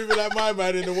say he's moving like my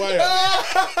man in the wire.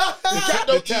 Jack The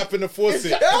don't tap in the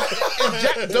faucet. if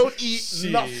Jack don't eat,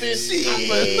 nothing happens.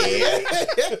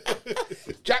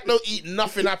 Jack don't eat,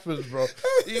 nothing happens, bro.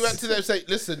 He went to them and say,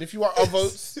 listen, if you want our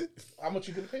votes, how much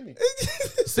you gonna pay me?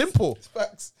 Simple.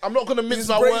 Facts. I'm not gonna mince He's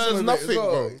my brazen words, with it nothing, as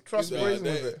well. bro. Trust He's me. brazen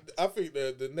with it. I think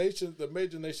the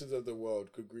major nations of the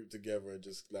world could group together and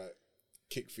just like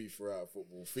kick FIFA out of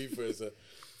football.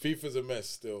 FIFA's a mess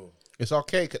still. It's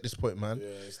archaic at this point, man. Yeah,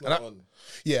 it's not on.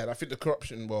 Yeah, and I think the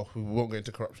corruption. Well, we won't go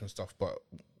into corruption stuff, but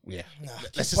yeah,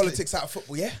 Keep just politics out of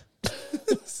football, yeah?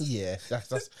 yeah,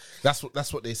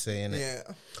 that's what they say, innit? Yeah.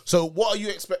 So, what are you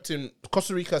expecting?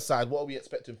 Costa Rica side, what are we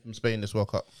expecting from Spain this World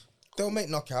Cup? They'll make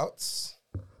knockouts.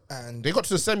 And They got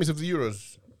to the semis of the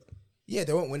Euros. yeah,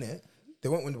 they won't win it. They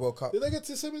won't win the World Cup. Did they get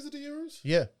to the semis of the Euros?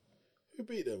 Yeah, Who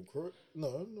beat them?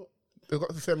 No, not. they got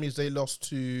to the semis. They lost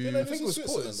Did to. they think it lose was to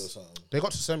Switzerland quarters. or something? They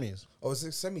got to semis. Or was it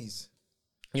semis?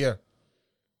 Yeah,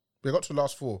 they got to the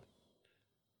last 4.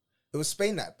 It was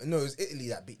Spain that... No, it was Italy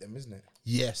that beat them, isn't it?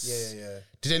 Yes. Yeah.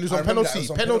 Did they lose I on remember that. It penalties?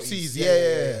 was on Penalties.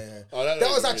 Yeah. Oh, That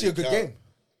was actually a good game.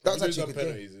 That was actually a good game.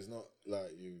 penalties. It's not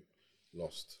like you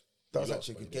lost. That You was lost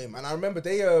actually a good when you- game. And I remember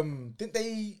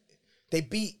they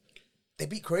beat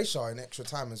Croatia in extra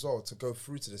time as well to go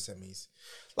through to the semis.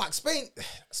 Like Spain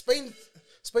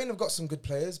have got some good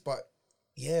players, but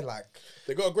yeah, like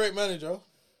They got a great manager.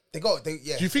 yeah.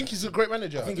 Do you think he's a great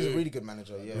manager? I think he's a really good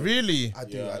manager. Yeah, Really? I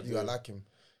do. Yeah, I I do. do. I like him.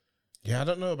 Yeah, I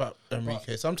don't know about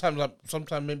Enrique. Sometimes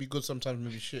maybe good, sometimes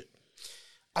maybe shit.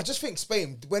 I just think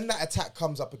Spain, when that team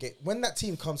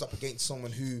comes up against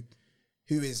someone who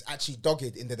is actually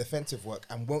dogged in the defensive work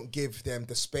and won't give them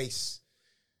the space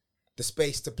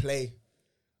to play,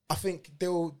 I think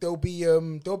they'll be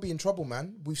in trouble,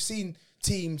 man. We've seen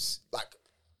teams like,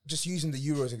 just using the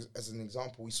Euros as an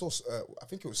example, we saw I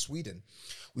think it was Sweden.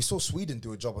 We saw Sweden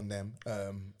do a job on them.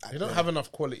 They don't have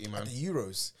enough quality, at man. the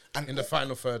Euros, and In the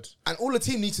final third. And all the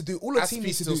team needs to do,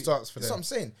 Aspie still starts for that's them. what I'm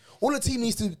saying. All the team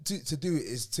needs to do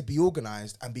is to be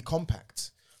organised and be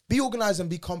compact. Be organised and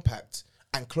be compact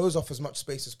and close off as much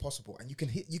space as possible. And you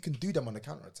can do them on the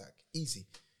counter attack. Easy.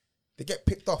 They get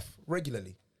picked off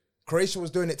regularly. Croatia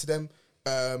was doing it to them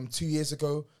 2 years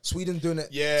ago. Sweden doing it.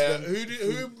 Yeah, to them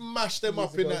who mashed them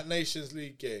up in that Nations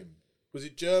League game? Was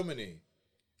it Germany?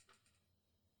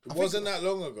 It wasn't that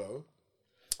long ago.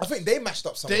 I think they mashed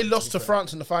up someone. They lost be to fair.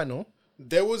 France in the final.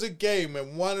 There was a game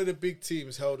when one of the big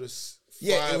teams held us.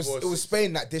 Yeah, it 5 or was 6.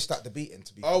 Spain that dished out the beating.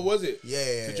 To be Oh, fair. was it?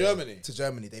 Yeah. To Germany. To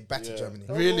Germany, they battered Yeah. Germany.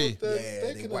 Oh, Really?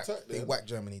 They They can whacked, attack they them. whacked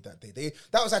Germany that day.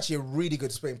 That was actually a really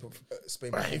good Spain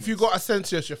If you got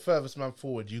Asensio as your furthest man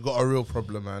forward, you got a real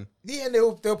problem, man. Yeah, and they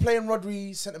were playing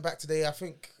Rodri centre back today. I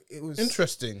think it was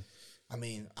Interesting. I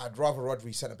mean, I'd rather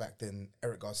Rodri centre back than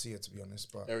Eric Garcia, to be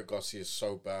honest. But Eric Garcia is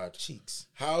so bad. cheeks,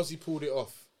 How's he pulled it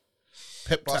off?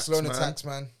 Pep Barcelona tax, man. tax,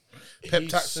 man. Pep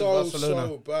He's tax in so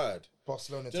Barcelona. bad.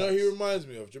 Barcelona Do you know tax. who he reminds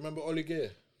me of? Do you remember Oli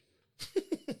Gear?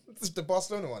 This is the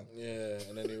Barcelona one. Yeah,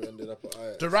 and then he ended up at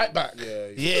Ajax. The right back. Yeah,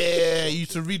 Yeah, he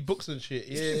used to read books and shit.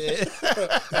 Yeah.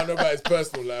 I don't know about his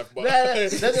personal life, but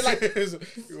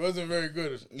it wasn't very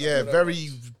good. Yeah, very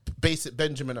basic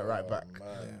Benjamin at right back.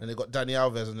 man. And they got Danny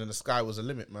Alves, and then the sky was the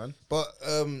limit, man. But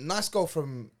nice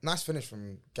finish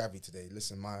from Gavi today.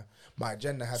 Listen, my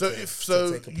agenda had So to. if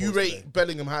to take a you pause rate today.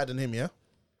 Bellingham higher than him, yeah?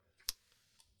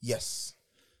 Yes.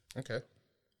 Okay.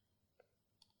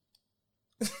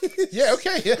 Yeah,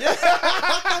 okay. He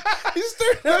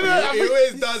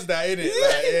always does that, innit?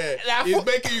 Like, yeah. He's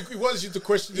making you. He wants you to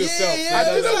question yourself. yeah, so, he I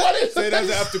don't know what doesn't, so he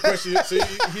doesn't have to question it. So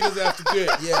he doesn't have to do it.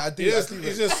 Yeah, I do. He I just, do he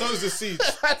it. just sows the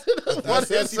seeds. I don't know what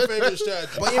That's his it favourite is.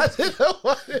 strategy. But I don't know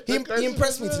what it he is.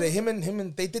 impressed me today. Him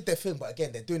and they did their thing, but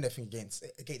again, they're doing their thing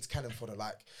against Cannon Fodder.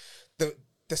 Like the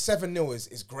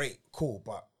 7-0 is great, cool,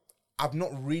 but I've not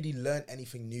really learned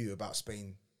anything new about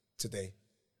Spain today.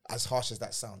 As harsh as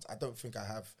that sounds, I don't think I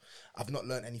have. I've not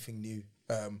learned anything new.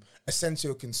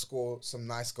 Asensio can score some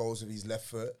nice goals with his left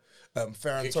foot.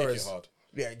 Ferran Kick it Torres, hard.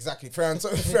 yeah, exactly.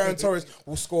 Ferran Torres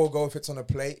will score a goal if it's on a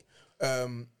plate.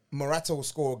 Morata will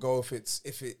score a goal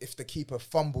if the keeper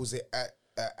fumbles it at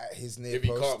his near If he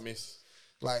post. can't miss.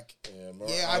 Like,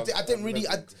 Yeah, I didn't really.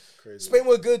 Crazy. Spain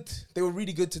were good. They were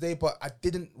really good today, but I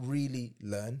didn't really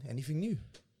learn anything new.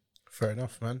 Fair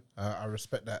enough, man. I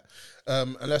respect that.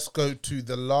 And let's go to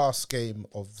the last game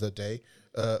of the day.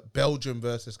 Belgium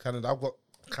versus Canada. I've got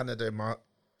Canada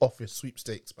office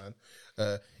sweepstakes, man.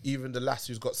 Even the lass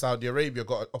who's got Saudi Arabia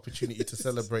got an opportunity to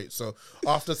celebrate. So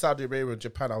after Saudi Arabia and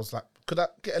Japan, I was like, could I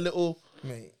get a little?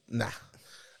 Mate, Nah.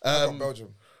 I got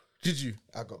Belgium. Did you?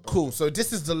 I got Belgium. Cool. So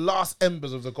this is the last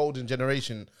embers of the golden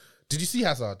generation. Did you see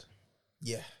Hazard?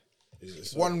 Yeah.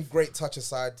 One great touch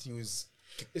aside, he was...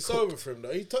 It's over for him,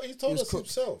 though. He told us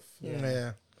himself.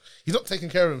 Yeah. He's not taking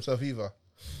care of himself either.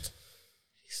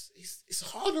 It's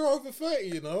harder over 30,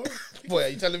 you know. Boy, are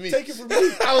you telling me? Take it from me.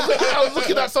 I was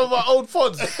looking at some of our old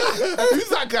pods. Who's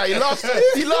that guy? He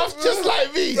laughs just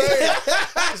like me.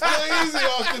 It's not easy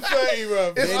after 30,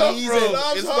 bro. It's not easy.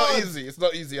 It's not easy. It's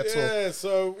not easy at all. Yeah,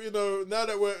 so you know, now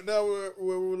that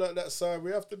we're all at that side,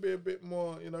 we have to be a bit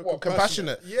more, you know,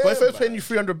 Compassionate. Yeah, but if they're paying you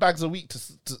 300 bags a week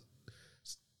to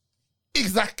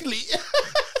exactly.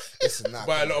 Listen,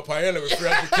 buy a lot of paella with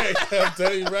 300k. I'm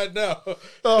telling you right now.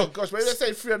 Oh gosh, maybe let's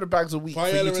say 300 bags a week.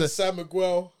 Paella and San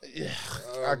Miguel. Yeah,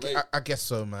 I guess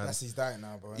so, man. that's his diet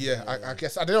now, bro. Yeah, I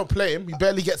guess they don't play him. He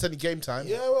barely gets any game time.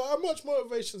 Yeah, well, how much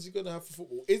motivation is he gonna have for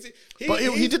football? Is it? But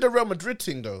he did the Real Madrid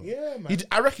thing though. Yeah, man.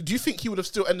 I reckon. Do you think he would have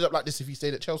still ended up like this if he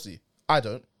stayed at Chelsea? I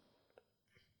don't.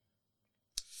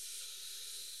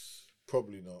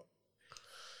 Probably not.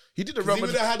 He did the He Real would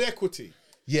Madrid. have had equity.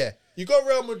 Yeah. You got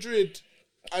Real Madrid,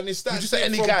 and it's that. You just say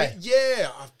any from guy? Yeah,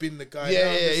 I've been the guy. Yeah,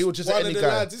 now. yeah, This he would just say one any of the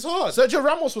guy. lads. It's hard. Sergio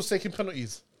Ramos was taking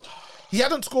penalties. He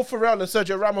hadn't scored for Real, and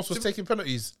Sergio Ramos was taking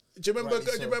penalties. Do you remember?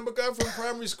 Rightly Do so. you remember going from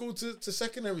primary school to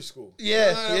secondary school?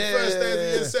 Yeah, First day of the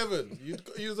yeah. year 7,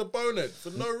 you was a bonehead for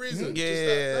no reason.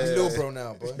 Yeah. He's Just little bro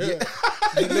now, bro. Yeah.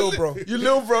 He's little bro. You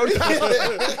little bro.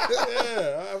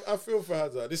 Yeah, I feel for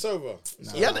Hazard. It's over.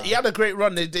 He had a great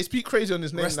run. They speak crazy on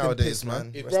his name Rest in nowadays, peace,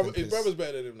 man. His, Rest in his peace. brother's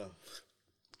better than him now.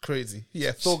 Crazy.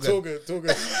 Yeah, Thorgan.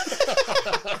 Torgan.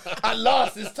 At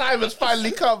last, his time has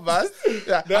finally come, man.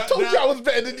 Yeah, I told you I was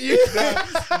better than you.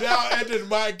 Now Eden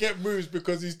might get moves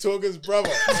because he's Torgan's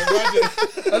brother.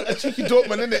 Imagine. a cheeky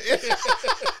Dortmund,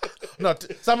 innit? No,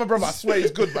 Simon brother, I swear he's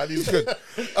good, man. He's good.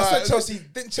 That's what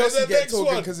didn't Chelsea the get next Torgan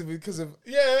one. because of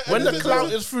Yeah. When and the there's clout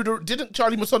another- is through didn't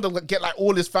Charlie Musonda get like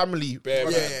all his family? Bear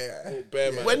man. Yeah. Oh,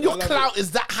 bear man. When your I love clout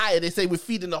is that high, they say we're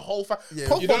feeding the whole family. Yeah.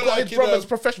 Pogba You don't got like his it, brother's though?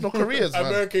 professional careers, man.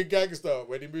 American Gangster,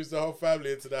 when he moves the whole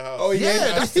family into the house. Oh,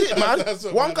 Yeah, that's it, man. That's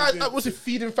what One man guy is. that was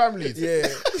feeding families. Yeah.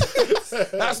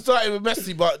 That started with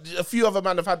Messi, but a few other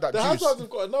men have had that The juice. Hazards have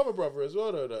got another brother as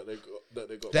well, though, that they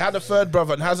got. They had a third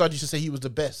brother, and Hazard used to say he was the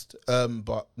best,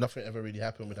 but nothing ever really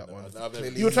happened with that one. I've never-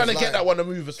 You were trying to get that one to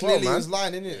move as well, Clearly he man. was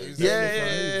lying, innit?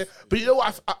 Yeah. But you know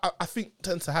what I think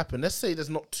tends to happen? Let's say there's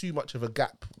not too much of a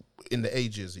gap in the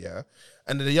ages, yeah?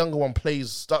 And then the younger one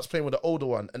starts playing with the older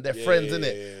one, and they're friends,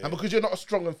 innit? yeah. And because you're not as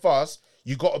strong and fast,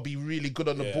 you got to be really good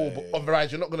on the Yeah, ball, but yeah.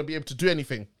 otherwise you're not going to be able to do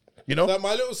anything, you know? Like,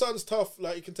 my little son's tough.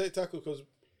 Like, he can take tackle because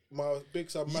my big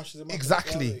son mashes him up.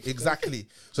 Exactly.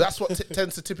 So that's what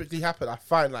tends to typically happen. I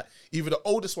find like either the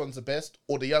oldest one's the best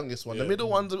or the youngest one. The middle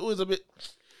ones are always a bit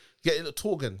getting a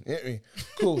Torgan. You get me?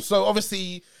 Cool. So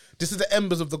obviously, this is the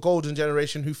embers of the golden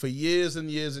generation who for years and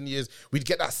years and years, we'd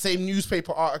get that same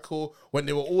newspaper article when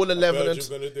they were all 11 and... Belgium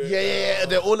gonna do it. Yeah,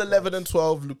 they're all 11 and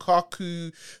 12.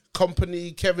 Lukaku,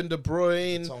 Company, Kevin De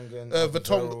Bruyne, Vertonghen,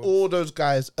 Vertonghen, all those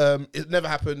guys. It never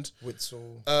happened.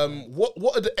 Witsel.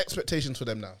 What are the expectations for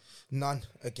them now? None.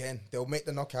 Again, they'll make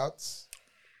the knockouts.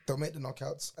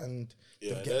 And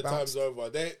Yeah, they'll their get time's bounced. over.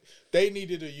 They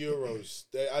needed a Euros.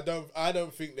 I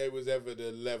don't think they was ever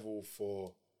the level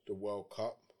for the World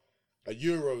Cup. A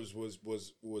Euros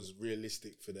was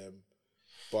realistic for them,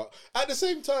 but at the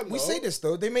same time, We say this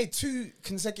though, they made 2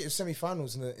 consecutive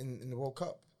semi-finals in the World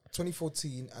Cup,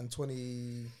 2014 and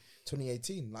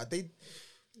 2018. Like they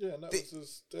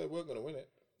they weren't going to win it.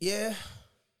 Yeah,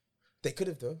 they could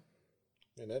have though.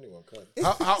 And anyone can.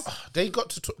 How they got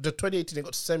to the 2018? They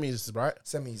got to semis, right?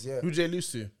 Semis, yeah. Who did they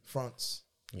lose to? France,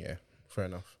 Yeah, fair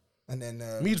enough. and then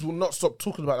Meads will not stop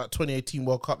talking about that 2018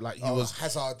 World Cup like he was.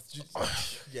 Hazard.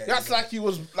 Yeah, That's like he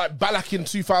was like Ballack in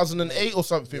 2008 or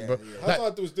something, bro. Like,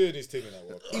 Hazard was doing his thing in that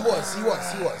World Cup.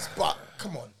 he was. But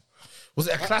come on, was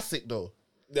it a classic though?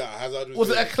 Nah, Hazard Was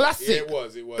it doing a classic? Yeah, it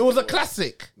was. It was a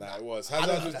classic. Nah, it was. don't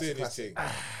Hazard think was that's doing a his thing.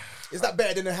 is that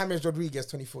better than the James Rodriguez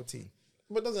 2014?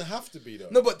 But it doesn't have to be though.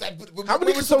 No, but How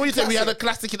many can we say we had a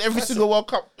classic in every single World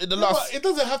Cup in the But last? it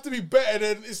doesn't have to be better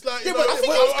than. It's like, Yeah, you but know, I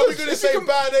think are it's we good. going to If say you can-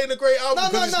 Bad ain't a great album No,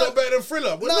 because no, it's no. not better than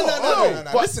Thriller? We're No, not. no.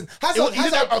 But Listen, he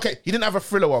didn't have, okay, he didn't have a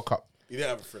Thriller World Cup. He didn't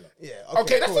have a thriller. Yeah.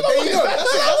 Okay, that's cool. enough. There you go. That's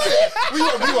it. We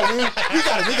won.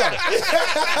 We got it.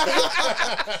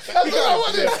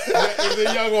 He's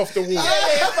a young off the wall.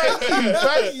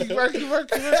 Thank you.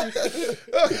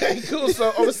 Okay, cool. So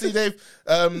obviously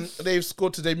they've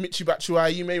scored today. Michi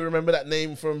Batshuayi, you may remember that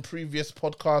name from previous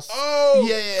podcasts. Oh,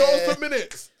 yeah. goals per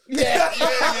minutes. Yeah.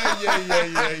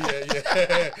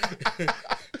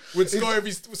 Would score if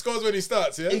he scores when he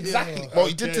starts, yeah? Exactly. Well,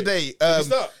 he did today. Did he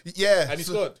start? Yeah. And he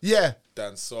scored? Yeah.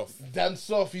 Dan Soft. Dan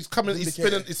Soft. He's coming. He's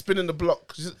spinning the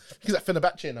block. He's at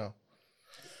Fenerbahce now.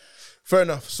 Fair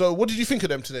enough. So, what did you think of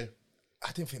them today?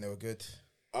 I didn't think they were good.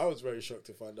 I was very shocked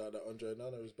to find out that Andre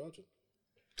Nana was Belgian.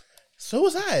 So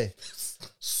was I.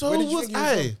 So Where did you was think he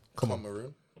was I. Come on,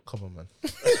 Cameroon. come on, man.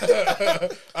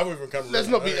 I'm from Cameroon. Let's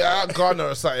not be Ghana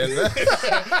or something.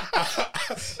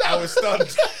 I was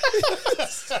stunned.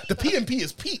 The PMP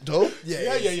is peak, though.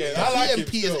 Yeah. The I like him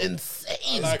PMP is still.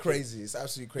 insane. It's crazy. It's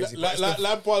absolutely crazy. But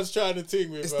Lampard's trying to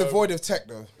ting with it's the void of tech,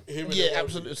 though. him and Yeah,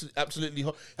 the absolutely.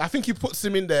 I think he puts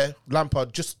him in there,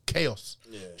 Lampard, just chaos.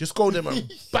 Yeah. Just go them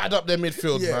and bad up their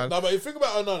midfield, Yeah. man. No, but if you think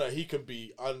about Onana, he can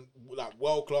be like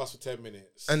world class for 10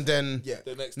 minutes. And then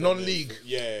the next non-league.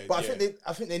 Yeah. But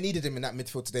I think they needed him in that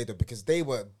midfield today, though, because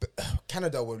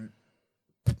Canada were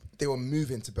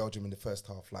moving to Belgium in the first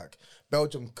half. Like,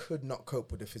 Belgium could not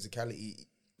cope with the physicality.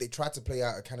 They tried to play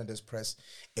out of Canada's press.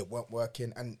 It weren't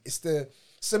working. And it's the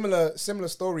similar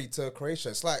story to Croatia.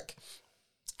 It's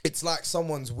like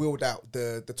someone's wheeled out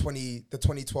the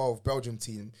 2012 Belgium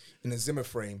team in a Zimmer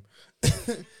frame.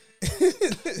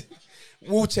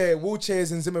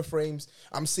 Wheelchairs and Zimmer frames.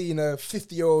 I'm seeing a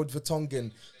 50-year-old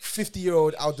Vertonghen,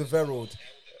 50-year-old Alderweireld.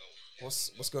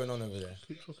 What's going on over there?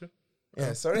 Okay.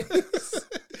 Yeah, sorry.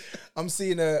 I'm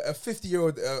seeing a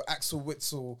 50-year-old Axel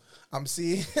Witsel. I'm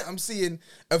seeing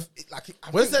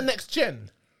Where's the next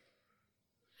gen?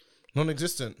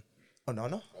 Non-existent. Oh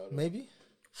no, maybe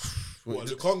What,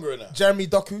 Lukonga and that? Jeremy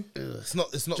Doku. It's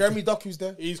not. Jeremy Doku's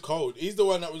there. He's cold. He's the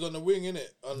one that was on the wing, innit?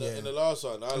 In the last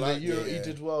one. I like He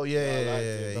did well.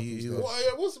 Yeah.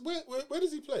 Where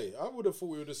does he play? I would have thought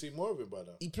we would have seen more of him by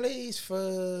now. He plays for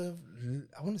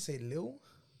I want to say Lille.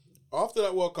 After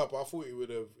that World Cup, I thought he would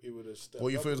have stepped Well,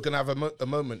 you up thought he was gonna have a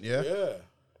moment, yeah? Yeah.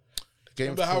 The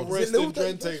game's Remember how called- Royston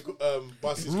Drenthe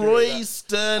busts his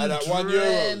Royston and that 1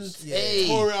 Euros. Drenthe.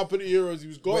 Tore it up at the Euros. He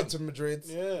was gone. Went to Madrid.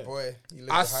 Yeah. Boy, he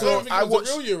looked I the saw- I don't highlight. think I it was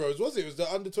watched- the real Euros, was it? It was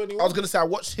the under 21. I was gonna say I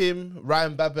watched him,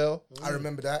 Ryan Babel. I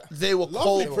remember that. They were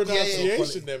Lovely cold.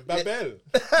 pronunciation then, Babel.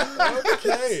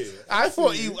 Okay. I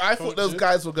thought those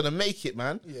guys were gonna make it,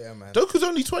 man. Yeah, man. Doku's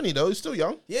only 20 though. He's still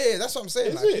young. Yeah, that's what I'm saying.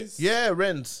 Is like, it? Yeah,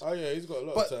 Rennes. Oh yeah, he's got a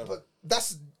lot of time. But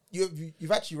that's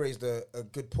you've actually raised a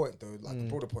good point though, like a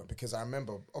broader point, because I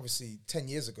remember obviously 10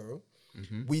 years ago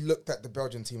we looked at the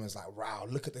Belgian team as like, wow,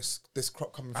 look at this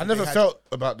crop coming through. I never They had- felt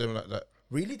about them like that.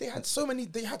 really they had so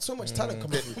much talent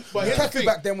coming through. But here's the Lukaku thing.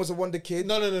 back then was a wonder kid.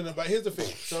 No. But here's the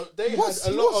thing. So they was,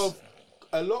 had he a was.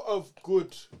 lot of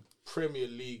good Premier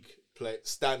League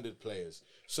standard players.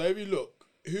 So if you look,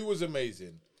 who was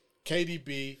amazing?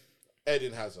 KDB,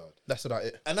 Eden Hazard, That's about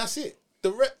it. and that's it.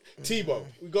 Tebow,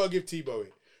 we gotta give Tebow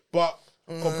it. But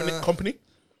Company.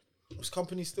 was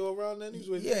Company still around then? He was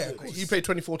with Yeah, of course. You played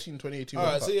 2014, 2018. All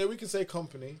World right, Cup. so yeah, we can say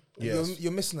Company. Yes.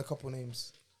 You're missing a couple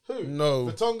names. Who? No.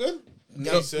 Vertonghen?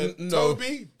 No, Decent. no.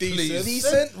 Toby? Please. Decent.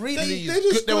 Decent? Really? They're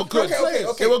just They were good.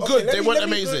 players. They were good. let They me- weren't let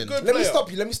me- amazing. good Let me player.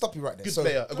 stop you right there. Good So,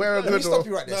 player. let me stop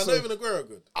you right there. No, So, not even Aguero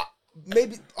good.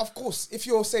 maybe, of course, if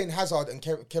you're saying Hazard and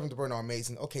Kevin De Bruyne are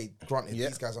amazing, okay, granted, Yeah.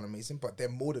 these guys aren't amazing, but they're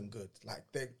more than good. Like,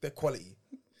 they're quality.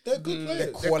 They're good players.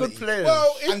 They're They're quality. good players.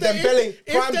 Well, if And they- Dembele,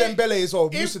 if prime they- Dembele as well.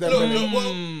 If, Musa look, Dembele. look,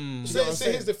 well, You know what so I'm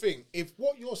saying? here's the thing: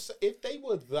 if they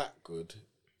were that good,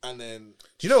 and then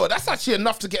Do you know what? That's actually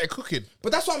enough to get it cooking.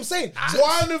 But that's what I'm saying.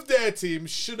 one of their teams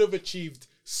should have achieved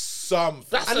something.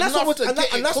 That's And that's enough what, to and get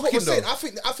that- and it that's what we're cooking, saying.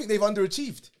 though. I think they've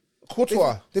underachieved.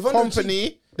 Courtois, They've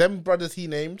Company, them brothers he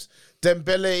named,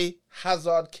 Dembele,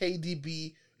 Hazard,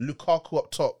 KDB, Lukaku up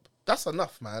top. That's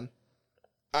enough, man.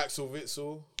 Axel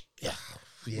Witsel. Yeah.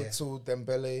 Witsel,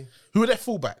 Dembele. Who are their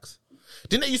fullbacks?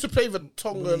 Didn't they used to play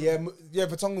Vertonghen? Yeah,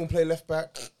 Vertonghen will play left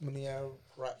back. Munier,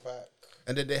 right back.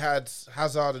 And then they had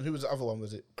Hazard, and who was the other one?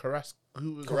 Was it Carrasco?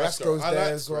 Who was Carrasco's I there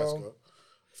liked as well. Carrasco.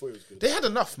 I thought he was good. They had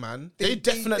enough, man. They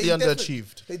definitely they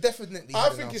underachieved. They definitely. I had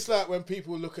think enough. it's like when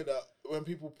people look at that, when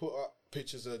people put up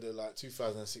pictures of the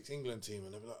 2006 England team,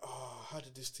 and they're like, "Oh, how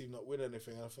did this team not win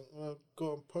anything?" And I think, well,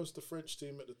 go and post the French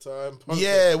team at the time. post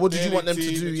Yeah, the what did you Italy want them to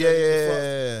team, do? the Yeah, Germany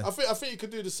yeah, France. I think you could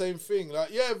do the same thing. Like,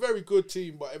 yeah, very good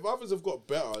team, but if others have got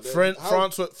better, then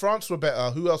France were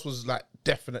better. Who else was like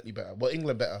definitely better? Well,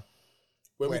 England better.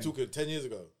 When we talking 10 years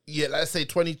ago? Yeah, let's say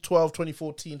 2012,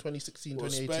 2014, 2016, Well,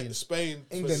 2018. Spain,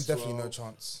 England 2012. definitely no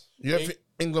chance. You don't think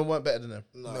England weren't better than them?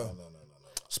 No.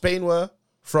 Spain were,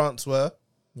 France were,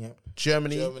 Yeah.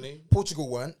 Germany. Portugal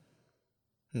weren't.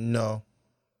 No.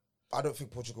 I don't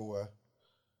think Portugal were.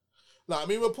 No, I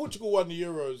mean, when Portugal won the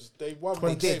Euros, they won They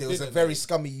one did. game, It was a didn't very they?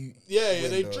 scummy. Yeah,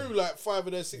 win, they though. drew like 5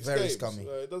 of their 6 Very games. scummy.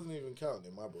 It doesn't even count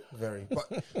in my book. Very.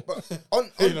 But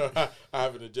on You know, I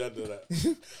have an agenda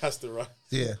that has to run.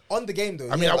 Yeah. on the game though.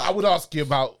 I mean, yeah, I would ask you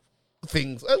about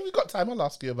things. We've got time. I'll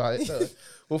ask you about it.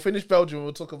 We'll finish Belgium and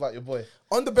we'll talk about your boy.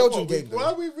 on the Belgian game Why though.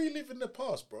 are we reliving the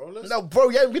past, bro? Let's, No, bro,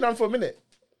 you haven't been on for a minute.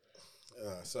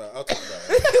 sorry, I'll talk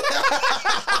about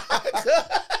it.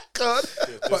 God.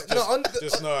 But no, on the,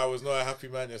 Just know I was not a happy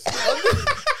man yesterday.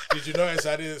 Did you notice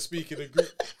I didn't speak in the group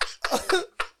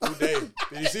all day?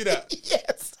 Did you see that?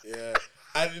 Yes. Yeah.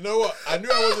 And you know what? I knew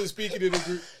I wasn't speaking in the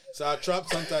group, so I trapped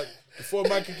sometimes. Before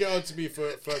man could get on to me for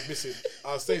missing,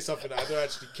 I'll say something that I don't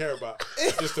actually care about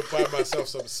just to buy myself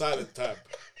some silent time.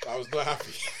 I was not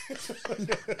happy.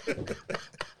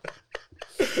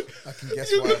 I can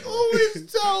guess You why. can bro.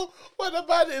 always tell when a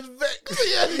man is vexed.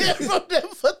 You hear from them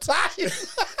for time.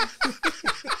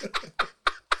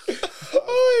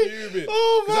 Fuming.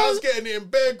 Oh, Because I was man. getting it in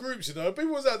bare groups, you know.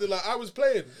 People was acting like I was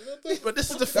playing. But this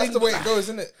is the That's thing. the way it goes,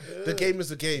 isn't it? The game is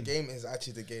the game. The game is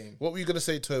actually the game. What were you going to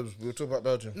say, Turbs? We were talking about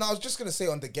Belgium. No, I was just gonna say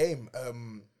on the game.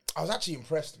 I was actually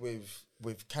impressed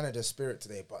with Canada's spirit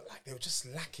today, but like they were just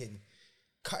lacking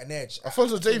cutting edge.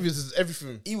 Alphonso Davies is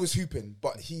everything. He was hooping,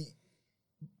 but he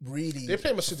really. They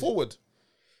play him as a forward.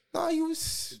 No, he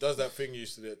was. He does that thing you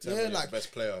used to do. Tell Yeah, me he's like the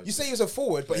best player. you say he was a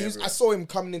forward, but Play he was. I everywhere. saw him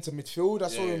coming into midfield. I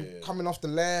saw him yeah. coming off the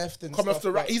left and Coming off stuff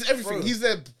the right. like- He's everything. Bro. He's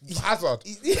their Hazard.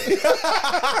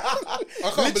 I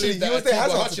can't Literally, believe he that was their Tibo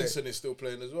Hazard Hutchinson is still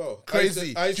playing as well.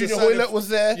 Crazy. I used to Junior sign him- Hoylett was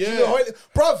there. Yeah. Junior Hoylett,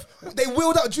 bruv, they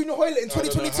wheeled out Junior Hoylett in I don't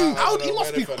know 2022. how- He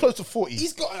must be Where they close to 40.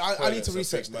 He's got. I need to Hoylett's a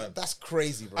research big that. man. That's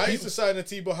crazy, bro. I used to sign a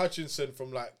Tibo Hutchinson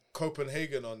from like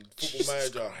Copenhagen on Football Jesus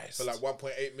Manager Christ. for like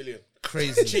 1.8 million.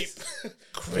 Crazy. Cheap.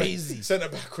 Crazy. Centre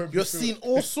back. You're seeing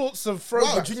all sorts of Wow,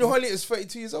 throwbacks. Junior Hoylett is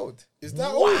 32 years old. Is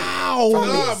that Wow.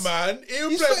 Nah, man. He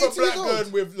was He's playing for 32 years Blackburn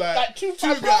old. with like, Like two two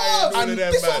guys and all and of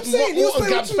them, this what I'm man. saying. He was Morton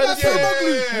playing Gabs with two guys from Pedersen.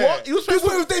 Ugly. What? He was He was supposed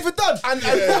playing with David Dunn.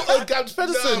 and Morton Gabs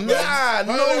Pedersen. Nah, I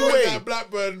no know way. That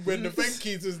Blackburn when the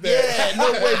Venkeys was there. Yeah,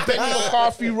 no way. Benny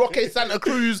McCarthy, Roque Santa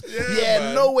Cruz. Yeah,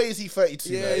 man. no way is he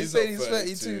 32. Yeah, man. he said not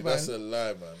he's 32, man. That's a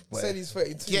lie, man. Said he's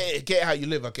 32. Get it how you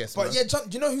live, I guess. But man. yeah, do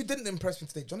you know who didn't impress me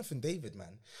today? Jonathan David, man.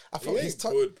 I He thought his ain't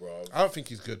touch. good, bro. I don't think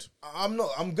he's good. I'm not.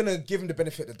 I'm gonna give him the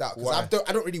benefit of the doubt Why? because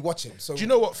I don't really watch him. So Do you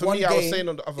know what? For one me, I was game saying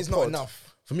on the other is pod. not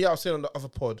enough. For me, I was saying on the other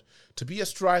pod, to be a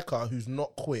striker who's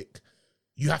not quick,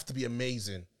 you have to be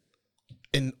amazing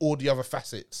in all the other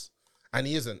facets, and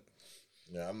he isn't.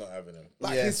 Yeah, I'm not having him.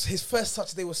 Like Yeah. his first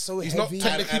touch, they were so He's heavy. not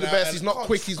technically And- the best. and He's not can't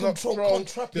quick. He's not control- strong. can't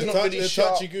trap He's it. not The really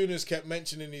sharp. Touchy Gooners kept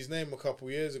mentioning his name a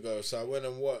couple years ago, so I went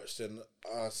and watched, and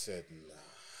I said,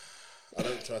 nah, I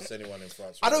don't trust anyone in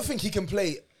France. I don't think he can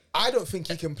play. I don't think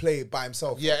he can play by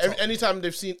himself. Yeah, up top. anytime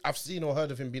I've seen or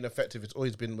heard of him being effective, it's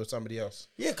always been with somebody else.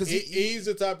 Yeah, because He's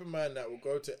the type of man that will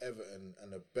go to Everton,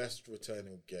 and the best return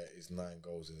he'll get is 9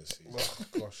 goals in a season.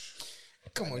 Gosh.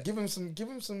 come on, give him some.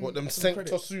 What, them some credit.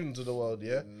 Saint-Tossuns of the world,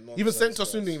 yeah? Nonsense, Even Saint-Tossun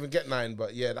guys. didn't even get 9,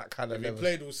 but yeah, that kind of If he level.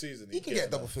 played all season, He can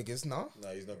get double figures, no? No,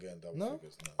 he's not getting double No?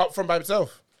 figures. No. Up from by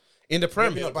himself. In the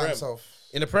Prem. Maybe not by Prem. himself.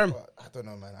 In the Prem. But I don't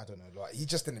know, man. I don't know. Like he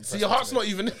just didn't. So your heart's not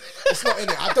even... It's not in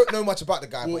it. I don't know much about the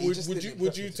guy, Well, but he just would didn't you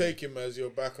impress me take him as your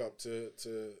backup to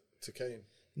Kane?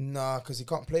 Nah, because he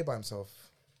can't play by himself.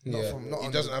 Not Yeah. from, not He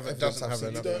on doesn't the have a- evidence doesn't I've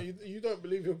have seen. enough. You don't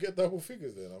believe he'll get double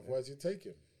figures then? Otherwise, you take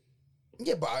him.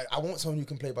 Yeah, but I want someone who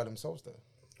can play by themselves though,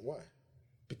 Why?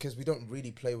 because we don't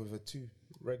really play with a 2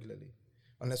 regularly,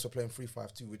 unless we're playing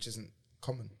 3-5-2, which isn't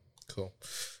common. Cool.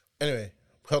 Anyway,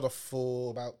 held off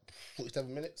for about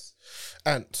 47 minutes.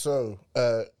 And so,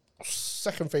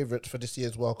 second favourite for this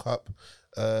year's World Cup,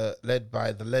 led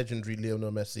by the legendary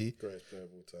Lionel Messi, Greatest player of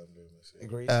all time, doing this.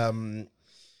 Agreed.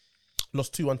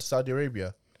 lost 2-1 to Saudi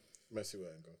Arabia. Messi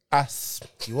won't go.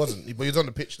 He wasn't, but he was on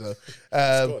the pitch though.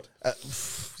 Scored.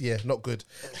 Yeah, not good.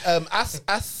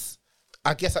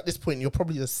 I guess at this point you're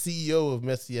probably the CEO of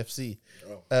Messi FC.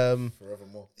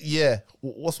 Forevermore. Yeah,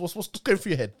 what's going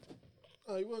through your head?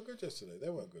 Oh, you weren't good yesterday. They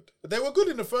weren't good. But they were good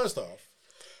in the first half.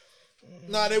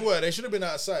 Nah, they were. They should have been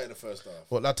out of sight in the first half.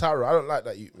 What, Lautaro? I don't like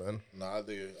that youth, man. Nah, I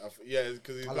do. Yeah,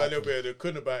 because he's got like a little bit of the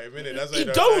kun about him, innit? That's why He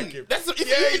you don't. like him. That's if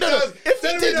Yeah, he no, does. If Tell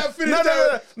he me did, that finish no,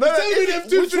 that. Tell me if- them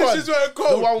 2 which finishes one? weren't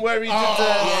cold. The one where he did.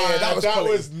 yeah, that was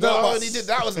quality. was No, nuts. when he did.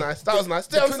 That was nice. That was nice.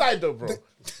 Stay on side though, bro.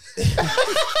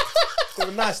 They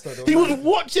were nice though. He was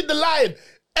watching the line.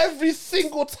 every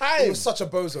single time. He was such a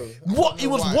bozo. What he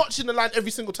was why. watching the line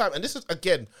every single time, and this is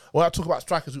again when I talk about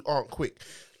strikers who aren't quick.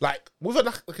 Like with a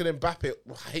like an Mbappe,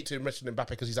 I hate to mention Mbappe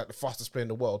because he's like the fastest player in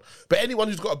the world. But anyone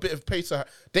who's got a bit of pace,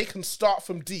 they can start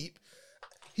from deep.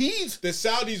 The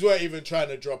Saudis weren't even trying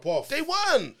to drop off. They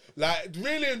weren't. Like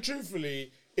really and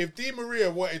truthfully, if Di Maria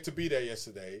wanted to be there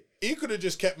yesterday, he could have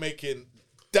just kept making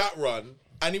that run,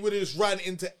 and he would have just ran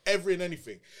into every and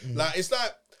anything. Like it's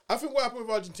like I think what happened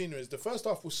with Argentina is the first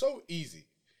half was so easy.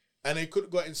 And they could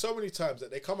have got in so many times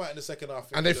that they come out in the second half.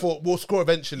 And they thought, we'll score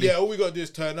eventually. Yeah, all we got to do is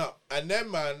turn up. And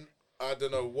then, man, I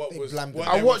don't know what was... I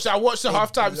watched the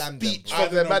halftime speech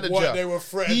from their manager. What they were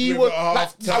threatening with I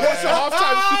watched the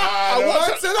halftime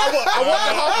speech.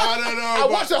 I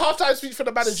watched the halftime speech from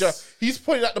the manager. He's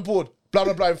pointing at the board, blah,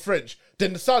 blah, blah, in French.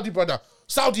 Then the Saudi brother,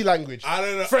 Saudi language. I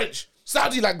don't know. French.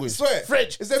 Saudi language. Swear.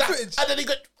 French. Is there footage? And then he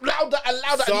got louder and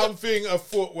louder. Something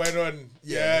afoot went on.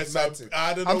 Yeah,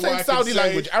 I don't know. I'm saying Saudi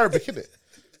language, Arabic, innit?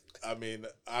 I mean,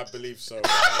 I believe so. I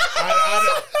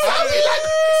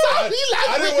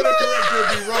didn't want to correct you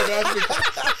and be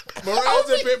wrong.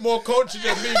 Morale's a bit more cultured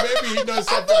than me. Maybe he knows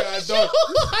something I don't.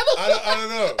 I don't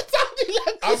know.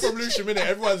 I'm from Lewisham, innit?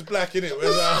 Everyone's black, innit?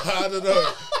 I don't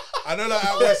know. I know like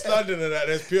out West London and that,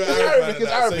 there's pure Arabic and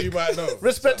that, so you might know.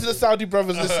 Respect to the Saudi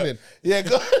brothers listening. Yeah,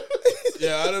 go.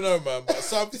 Yeah, I don't know, man. But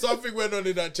something went on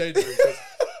in that changing room because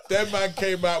that man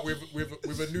came out with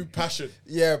a new passion.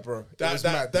 Yeah, bro.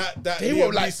 That They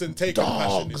were like taking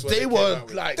passion. dogs. They were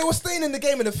like they were staying in the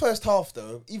game in the first half,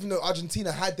 though. Even though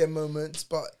Argentina had their moments,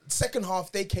 but second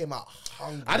half they came out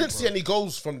hungry. I didn't see any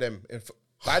goals from them.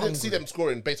 I didn't see them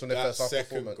scoring based on their first half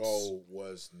second performance. goal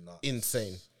was nuts.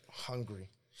 Insane. Hungry.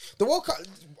 The World Cup,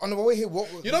 on the way here,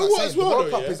 you know what as well, the World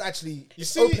though, Cup yeah? is actually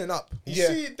see, opening up. You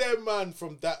see them, man,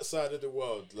 from that side of the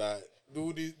world, like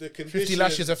all the conditions, 50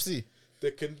 Lashes FC. The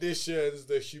conditions,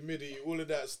 the humidity, all of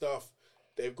that stuff.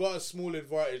 They've got a small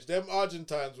advantage. Them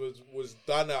Argentines was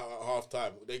done out at half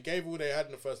time. They gave all they had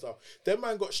in the first half. Them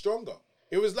man got stronger.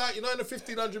 It was like, you know, in the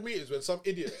 1,500 meters when some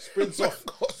idiot sprints off.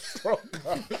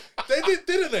 They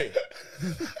didn't they?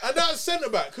 And that centre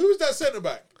back, who's that centre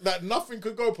back that nothing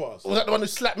could go past? Was that the one who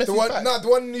slapped Messi? The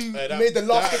one who made the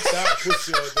last. That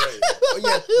pussy all day. Oh,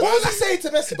 yeah. What was he saying to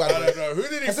Messi? By the way, I don't know. Who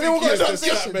did he Has think anyone he got was some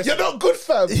to slap Messi? You're not good,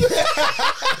 fam. He's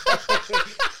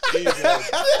a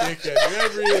dickhead,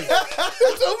 whoever he is.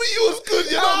 Tell me you was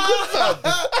good. You're not good, fam.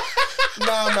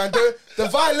 Nah, man. The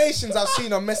violations I've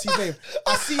seen on Messi's name.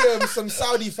 I see some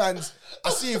Saudi fans. I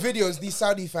see videos. These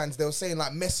Saudi fans, they were saying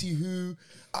like Messi who.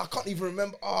 I can't even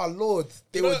remember. Oh Lord,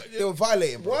 they were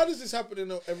violating. Bro. Why does this happen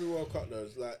in every World Cup though?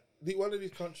 It's like one of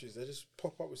these countries, they just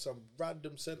pop up with some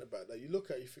random centre back that you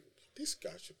look at, you think this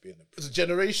guy should be in the. It's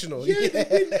generational.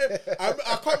 Yeah, I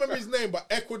can't remember his name, but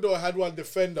Ecuador had one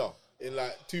defender in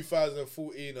like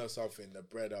 2014 or something. The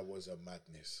brother was a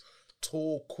madness.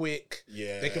 Tall, quick.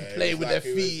 Yeah, they can play with their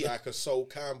feet. It was like a Sol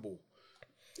Campbell.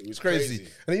 It was crazy.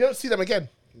 And you don't see them again.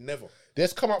 Never. They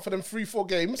just come out for them 3-4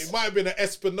 games. It might have been an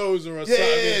Espinoza or something.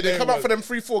 Yeah, they come out for them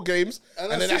 3-4 games,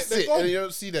 and then that's it. And you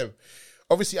don't see them.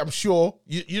 Obviously, I'm sure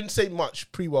you didn't say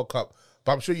much pre-World Cup,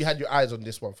 but I'm sure you had your eyes on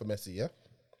this one for Messi, yeah?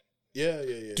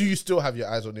 Yeah. Do you still have your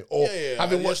eyes on it? Or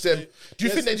having watched them, do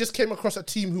you think they just came across a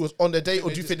team who was on their day, or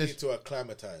do you think they need to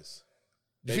acclimatise?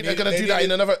 Do you think they're going to do that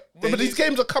in another... But these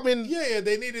games are coming... Yeah,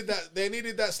 they needed that. They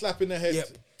needed that slap in the head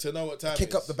to know what time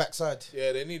Kick up the backside.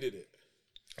 Yeah, they needed it.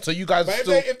 So you guys but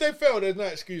still... if they fail, there's no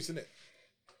excuse, innit?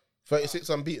 36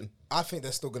 unbeaten. I think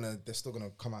they're still gonna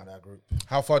come out of that group.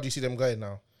 How far do you see them going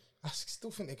now? I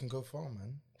still think they can go far,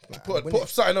 man. Like, put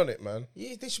something on it, man.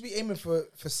 Yeah, they should be aiming for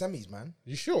semis, man.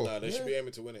 You sure? Nah, they should be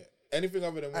aiming to win it. Anything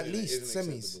other than winning At least isn't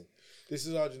semis. acceptable. This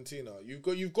is Argentina. You've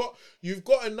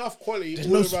got enough quality There's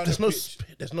all around the pitch.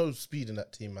 There's no speed in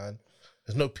that team, man.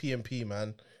 There's no PMP,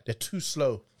 man. They're too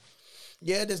slow.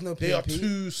 Yeah, there's no PMP. They are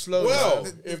too slow. Well,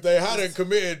 man. if they hadn't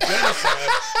committed genocide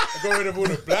and got rid of all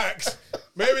the blacks,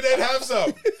 maybe they'd have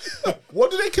some. What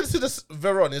do they consider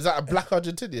Veron? Is that a black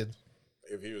Argentinian?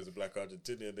 If he was a black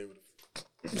Argentinian, they would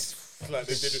have like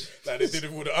they did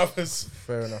it with the others.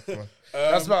 Fair enough, man.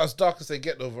 That's about as dark as they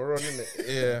get though, Veron, isn't it?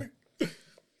 Yeah.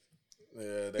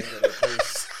 Yeah, they got their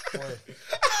place.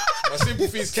 My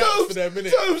sympathies count for them,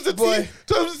 innit? Times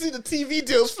to see the TV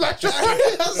deals flash up.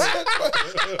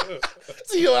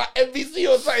 See you at NBC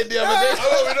or something the other day.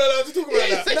 Oh, we're not allowed to talk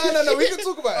about that. No, we can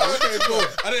talk about it. Okay, cool.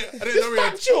 I didn't know we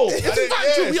had... It's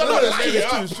factual. We are not lying.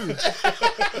 It's true.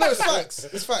 No, it's facts.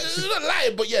 It's facts. You're not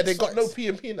lying, but yeah, they got no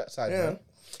PMP in that side, man.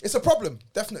 It's a problem.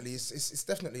 Definitely, it's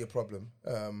definitely a problem.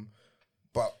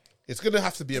 But it's gonna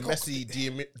have to be a Messi Di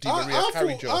Maria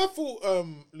carry job. I thought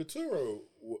Laturo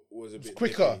was a bit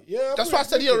quicker. nippy. Yeah, that's why I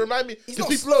said, remind me. He's 'cause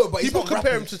not slow, but he's people not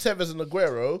compare rapid. him to Tevez and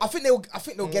Aguero. I think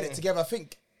they'll get it together. I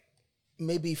think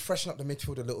maybe freshen up the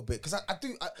midfield a little bit because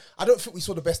I don't think we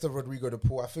saw the best of Rodrigo de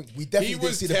Paul. I think we definitely he didn't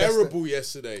was see the best. terrible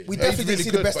yesterday. We definitely didn't see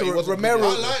the best of Romero.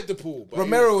 I like the Paul. But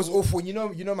Romero was awful. You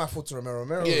know my thoughts on Romero.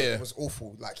 Romero Yeah. was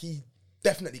awful. Like he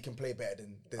definitely can play better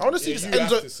than I want to see Yeah, this you have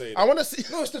to Enzo. say I want to see.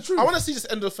 No, it's the truth. I want to see this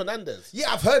Enzo Fernandez.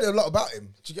 Yeah, I've heard a lot about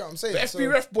him. Do you get what I'm saying? The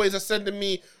FBref boys are sending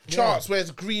me charts where it's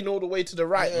green all the way to the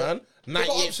right, man. They've got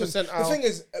 98% options. out. The thing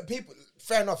is, people.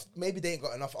 Fair enough. Maybe they ain't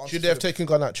got enough answers. Should they have taken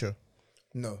Garnacho?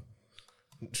 No.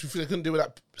 Do you feel they couldn't do with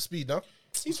that speed now?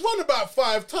 He's run about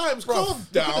 5 times. Calm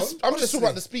down. I'm just talking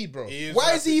about the speed, bro.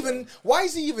 Why is he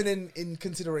even in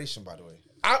consideration? By the way,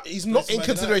 He's not in man,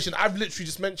 consideration. I've literally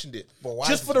just mentioned it. But why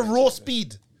Just is for he the raw mentioned it?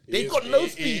 speed. They got no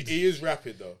speed. He is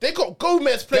rapid though. They got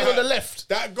Gomez playing on the left.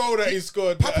 That goal that he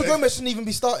scored. Papa Gomez shouldn't even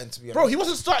be starting. To be honest, Bro, he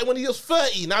wasn't starting when he was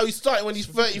 30. Now he's starting when he's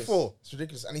 34. It's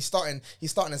ridiculous, and he's starting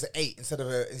as an 8 instead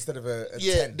of a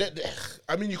Yeah, 10.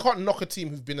 I mean, you can't knock a team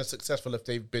who've been as successful if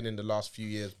they've been in the last few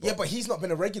years. Bro. Yeah, but he's not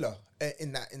been a regular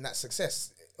in that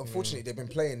success. Unfortunately, they've been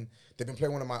playing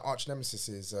one of my arch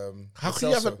nemesis. How can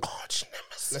you have an arch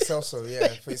nemesis? Lo Celso, yeah,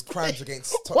 for his crimes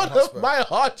against One Tottenham of Hotspur. my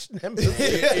arch nemesis.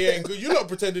 he ain't good. You lot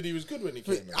pretended he was good when he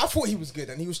came in. I thought he was good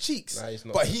and he was cheeks. Nah, he's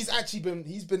not but good. he's actually been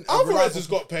a Alvarez reliable- has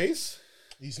got pace.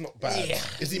 He's not bad. Yeah,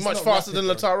 Is he he's much not faster rapid,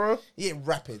 than bro. Lautaro? He ain't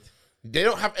rapid. They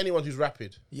don't have anyone who's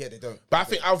rapid. Yeah, they don't. But I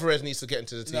think Alvarez needs to get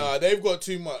into the team. Nah, they've got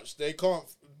too much. They can't.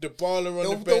 Dybala on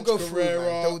They'll the bench, go through, man.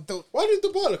 Carrera. They'll- Why did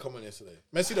Dybala come on yesterday?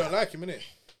 Messi don't like him, innit?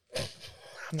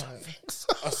 No.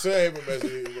 I swear him and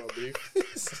Messi got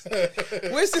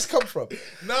beef. Where's this come from?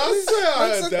 No, I swear I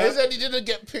heard They that. said he didn't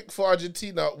get picked for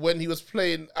Argentina when he was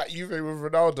playing at Juve with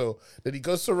Ronaldo. Then he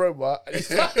goes to Roma. And he's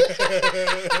like,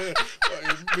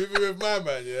 Moving with my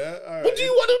man, yeah? All right. what do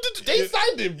you want him to do? They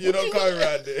signed him. You're What do not you going want?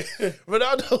 around it.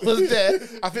 Ronaldo was there.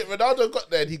 I think Ronaldo got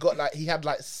there and he had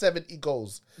like 70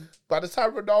 goals. By the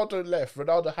time Ronaldo left,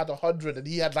 Ronaldo had 100 and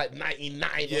he had like 99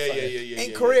 or Yeah. something.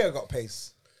 Ain't Korea got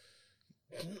pace?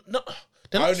 No,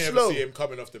 they're I not only slow. ever see him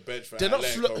coming off the bench for They're not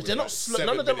Atletico slow. with They're like not slow. 7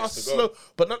 None of them are minutes to go. slow,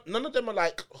 but none of them are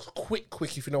like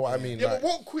quick. If you know what I mean. Yeah, like, but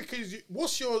what quick is you,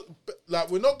 what's your like?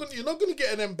 You're not gonna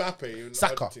get an Mbappe in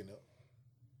Saka. Argentina.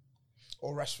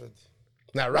 Or Rashford?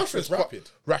 Nah, Rashford's rapid.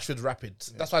 Rashford's rapid.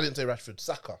 That's why I didn't say Rashford.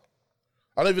 Saka.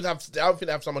 I don't think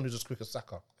they have someone who's as quick as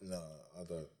Saka. No, I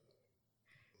don't.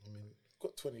 I mean,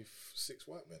 got 26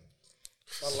 white men.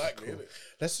 I like me, innit?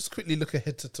 Let's just quickly look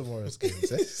ahead to tomorrow's games.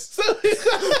 So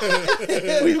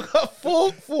we've got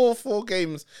four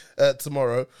games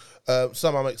tomorrow.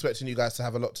 Some I'm expecting you guys to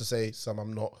have a lot to say. Some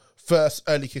I'm not. First,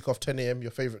 early kickoff, 10 a.m.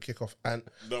 Your favorite kickoff, and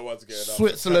No one's getting up.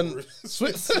 Switzerland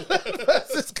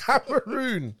versus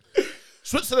Cameroon.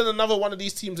 Switzerland, another one of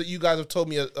these teams that you guys have told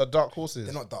me are dark horses.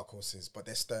 They're not dark horses, but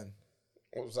they're stern.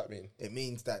 What does that mean? It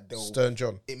means that Stern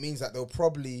John. It means that they'll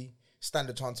probably stand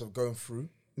a chance of going through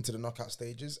into the knockout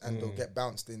stages, and they'll get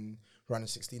bounced in round of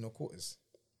 16 or quarters.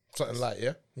 Something like,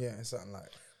 yeah? Yeah, it's something like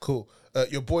Cool.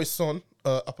 Your boy Son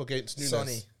up against Nunes.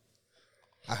 Sonny.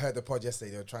 I heard the pod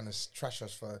yesterday. They were trying to trash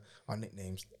us for our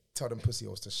nicknames. Tell them pussy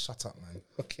holes to shut up, man.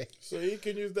 Okay. So he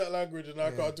can use that language, and I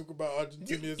can't talk about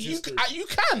Argentinia's history. You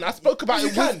can. I spoke about You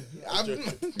it. can.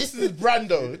 This is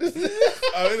Brando.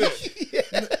 Oh,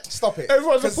 innit? Stop it.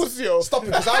 Everyone's a 'Cause- pussy hole. Stop it,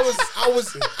 because I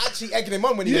was actually egging him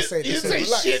on when he was saying You this. so say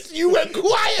relax. shit. You went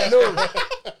quiet. No.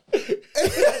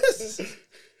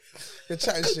 You're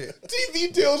chatting shit.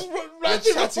 TV deals You're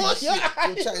ratchet chatting before shit. your You're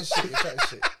eyes. chatting shit. You're chatting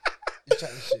shit. You're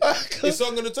chatting shit. Is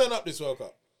Son gonna turn up this World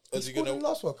Cup? Is he Scored gonna? in the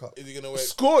last World Cup. Is he gonna wait?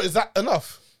 Score, is that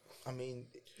enough? I mean,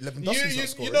 Lewandowski's not You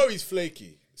scoring. know he's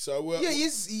flaky. So Yeah,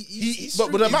 he's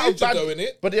But with the amount of injured bad, though,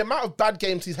 innit? but the amount of bad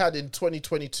games he's had in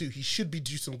 2022, he should be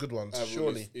due some good ones.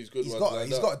 Surely. he's good. he's ones got lined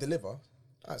he's up. got to deliver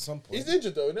at some point. He's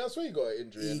injured though, and that's why he got an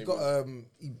injury. He and got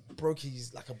he broke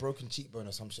his like a broken cheekbone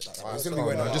or some shit like that. He's gonna be Oh,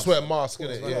 wearing no, a just mask. wear a mask, innit?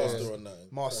 He's got a Yeah, plaster on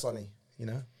that. Mask Sonny, you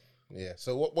know. yeah.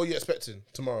 So what are you expecting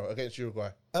tomorrow against Uruguay?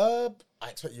 I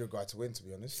expect Uruguay to win, to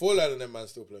be honest. Forlan and them man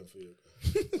still playing for you.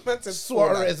 Man said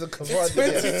Suarez and Cavani.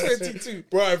 2022.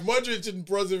 Bro, if Modric and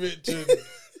Brozovic and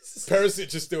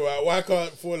Perisic are still out, why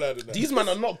can't Forlan and them? These men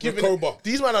are not giving Recoba. it.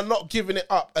 These men are not giving it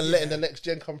up and letting the next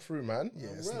gen come through, man.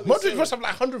 Well, Modric must have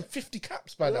like 150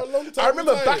 caps by now. a long time I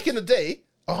remember retired. back in the day,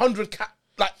 100 cap,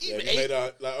 like Yeah, even he made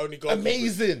eight, like only goal.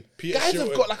 amazing. Peter Guys Shilton.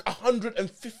 have got like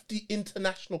 150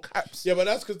 international caps. Yeah, but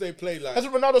that's because they play like.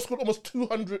 Hasn't Ronaldo scored almost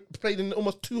 200, played in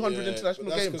almost 200 international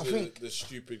but that's games? 'cause of the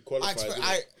stupid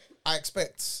qualifiers. I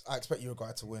expect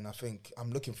Uruguay to win. I think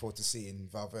I'm looking forward to seeing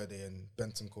Valverde and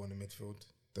Bentancur in the midfield.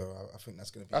 Though I think that's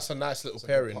going to be That's a nice little a good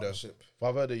pairing, though. partnership.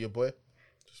 Valverde, your boy.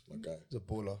 Just my guy. He's a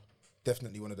baller.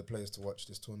 definitely one of the players to watch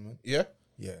this tournament. Yeah.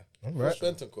 Yeah. All What's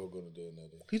right. Bentancur going to do in there?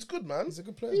 Then? He's good, man. He's a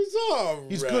good player. He's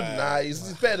alright. He's good. Nah,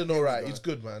 he's better than all right. He's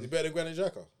good, He's man. better than Granit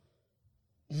Xhaka.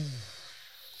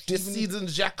 This season,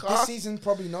 Xhaka. This season,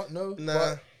 probably not, no. Nah.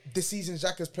 But this season,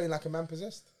 Xhaka's playing like a man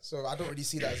possessed. So I don't really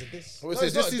see that as a diss. I No, would say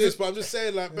it's this not season. this, but I'm just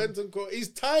saying, like, Bentancur, he's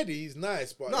tidy, he's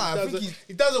nice, but No, I think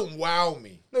he doesn't wow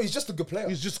me. No, he's just a good player.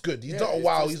 He's just good. He's Yeah, not a it's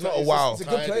wow. just- He's not a it's wow. He's a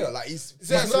good tidy. player. Like he's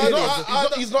Yeah, He's so not. I He's don't-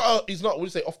 not. He's not. He's not. What do you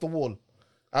say? Off the wall.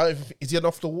 I don't even, is he an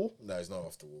off the wall? No, he's not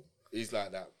off the wall. He's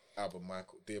like that album,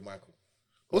 Michael, Dear Michael.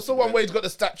 What's the one where he's got the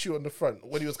statue on the front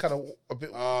when he was kind of a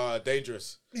bit?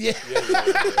 Dangerous. Yeah.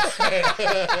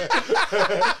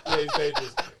 Yeah, he's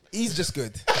dangerous. He's just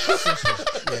good. Simple.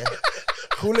 Yeah.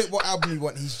 Call it what album you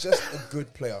want. He's just a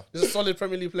good player. He's a solid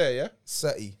Premier League player. Yeah.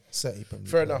 30 Premier League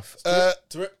Fair player. enough.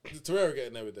 Torreira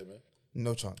getting there with them, man.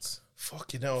 No chance.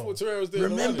 Fucking hell. Thought Torreira was doing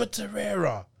Remember the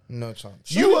Torreira? No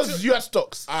chance. You had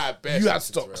stocks. I bet You had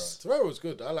stocks. Torreira was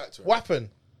good. I like Torreira. What happened?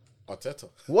 Arteta.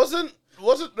 Wasn't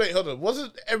wait, hold on.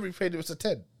 Wasn't every played it was a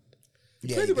 10?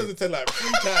 Yeah, Played he him as did. a 10 like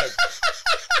 3 times.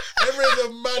 Everyone's a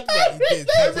madman. He did.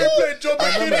 Every player John I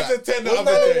McGinn remember as a that. 10 the Well,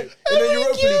 other no, day. in the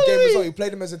Europa kidding League game me? as well, he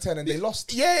played him as a 10 and they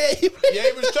lost. Yeah. Yeah,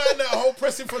 he was trying that whole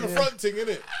pressing from the front thing,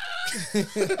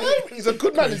 innit? He's a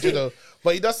good manager though,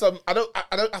 but he does some. I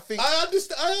think. I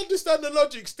understand the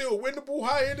logic still. Win the ball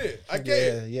high, innit? I get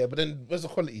it. Yeah. But then where's the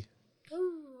quality?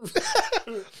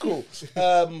 Cool.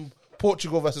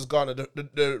 Portugal versus Ghana.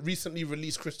 The recently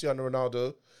released Cristiano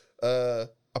Ronaldo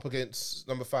up against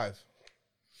number 5.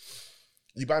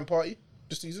 You buying Partey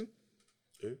this season?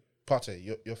 Who? Partey,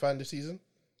 you're a fan this season?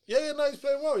 Yeah, no, he's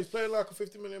playing well. He's playing like a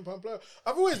 £50 million player.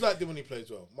 I've always liked him when he plays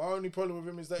well. My only problem with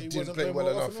him is that he Didn't wasn't play playing well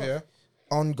enough, often yeah.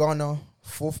 On Ghana,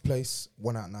 4th place,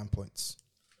 1 out of 9 points.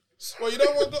 Well, you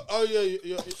don't want to... Oh,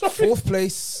 yeah. 4th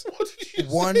place, What did you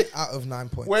 1 say? out of 9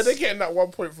 points. Where are they getting that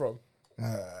 1 point from?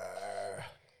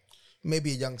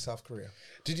 Maybe a young South Korea.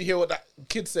 Did you hear what that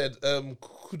kid said?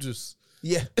 Kudus.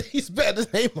 Yeah. He's better than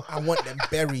Neymar. I want them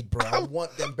buried, bro. I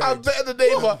want them I'm buried. better than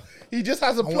Neymar. He just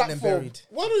has a I want them platform. buried.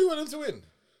 Why do you want him to win?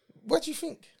 What do you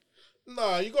think?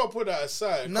 Nah, you got to put that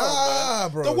aside. Come Nah, on,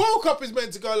 man. bro. The World Cup is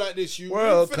meant to go like this. You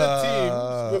World root for the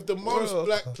Cup. teams with the most World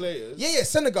black players. Yeah,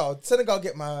 Senegal. Senegal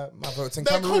get my votes. And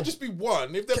That Cameroon. can't just be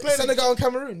one. If they're playing... Senegal and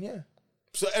Cameroon, yeah.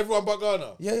 So everyone but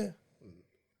Ghana. Yeah.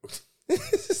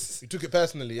 You took it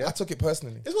personally, yeah? I took it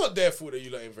personally. It's not their fault that you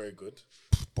lot ain't very good.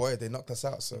 Boy, they knocked us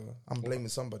out, so I'm blaming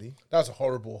somebody. That was a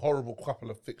horrible couple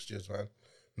of fixtures, man.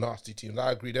 Nasty teams.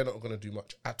 I agree. They're not going to do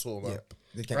much at all, man. Yep.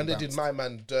 They get And they bounced. did my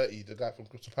man dirty, the guy from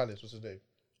Crystal Palace. What's his name?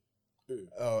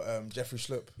 Jeffrey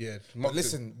Schlupp. Yeah. But mocked him.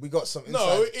 listen, we got some inside.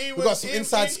 No, he we was... got some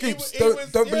inside scoops.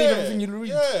 Don't believe everything you read.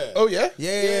 Yeah. Oh, yeah? Yeah.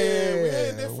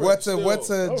 we're different What's still. what's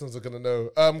a Someone's going to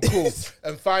know. Cool.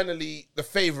 And finally, the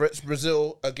favourites,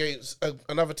 Brazil against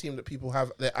another team that people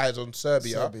have their eyes on,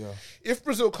 Serbia. Serbia. If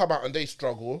Brazil come out and they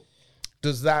struggle,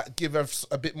 does that give us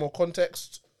a bit more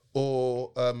context?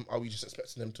 Or are we just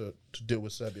expecting them to deal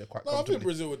with Serbia quite No, I think comfortably?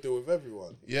 Brazil would deal with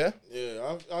everyone. Yeah?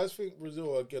 Yeah, I think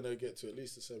Brazil are going to get to at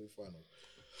least the semi-final.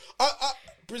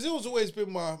 Brazil's always been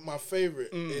my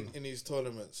favourite in these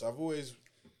tournaments. I've always...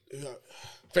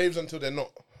 Faves until they're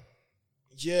not.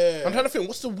 Yeah. I'm trying to think,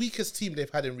 what's the weakest team they've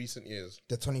had in recent years?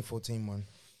 the 2014 one?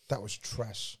 That was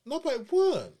trash. No, but it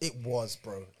weren't. It was,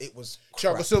 bro. It was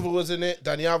Thiago crap. Silva was in it,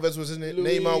 Dani Alves was in it,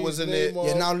 Luis, Neymar was in it. Neymar.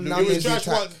 Yeah, now It named was the trash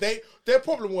attack. once. Their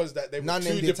problem was that they were Now too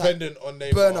named the attack. dependent on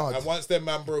Neymar. Bernard. And once their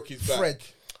man broke his back. Fred.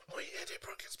 Oh yeah, they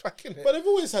broke his back in it. But they've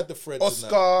always had the Freds. Oscar.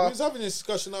 And that. We was having this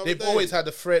discussion the other They've day. always had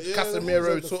the Fred, Yeah, they've always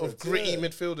Casemiro, had the sort of Freds, gritty yeah.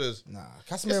 midfielders. Nah,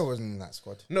 Casemiro wasn't in that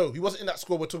squad. No, he wasn't in that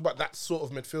squad. We're talking about that sort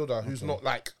of midfielder who's not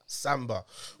like Samba.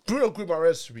 Bruno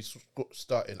Guimaraes should be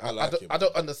starting. I like him. I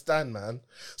don't understand, man.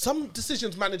 Some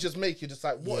decisions managers make, you're just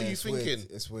like, what Yeah, are you it's thinking?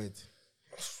 Weird. It's weird.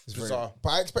 It's bizarre. Very, but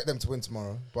I expect them to win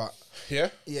tomorrow. But Yeah?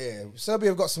 yeah, Serbia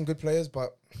have got some good players,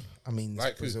 but I mean,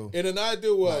 Like it's who? Brazil. In an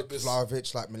ideal world, Like this...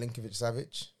 Vlahovic, like Milinkovic,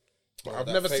 Savic. I've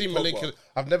that never fake seen Pogba. Malinka.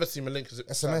 I've never seen Malinka.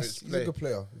 SMS, he's a good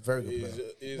player. Very good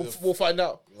player. We'll find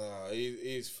out. Nah,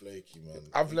 he's flaky, man.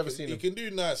 I've never seen He him. can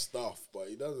do nice stuff, but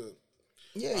he doesn't...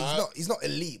 Yeah, he's not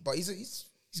elite, but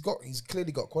he's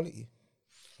clearly got quality.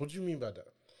 What do you mean by that?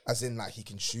 As in, like, he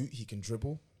can shoot, he can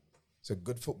dribble. He's a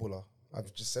good footballer.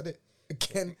 I've just said it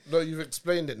again. No, you've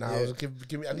explained it now. Yeah.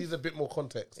 Give me. I need a bit more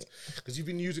context because you've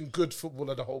been using good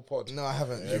footballer the whole pod. No, I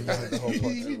haven't. Been using the whole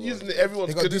pod. You've been using it. Everyone's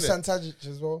They got good in Dusan Tadic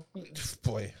as well. it.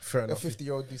 Boy, fair A enough.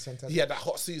 50-year-old Dusan Tadic. He had that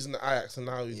hot season at Ajax, and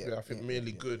now he's been, I think,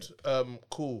 really good.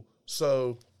 Cool.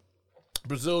 So,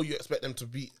 Brazil, you expect them to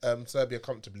beat Serbia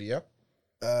comfortably, yeah?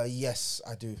 Yes,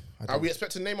 I do. Are we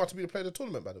expecting Neymar to be the player of the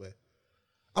tournament, by the way?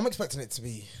 I'm expecting it to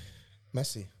be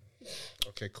Messi.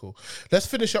 Okay, cool. Let's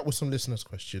finish up with some listeners'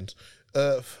 questions.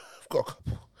 I've got a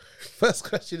couple. First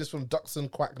question is from Duxon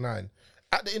Quack 9.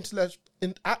 At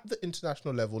the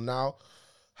international level now,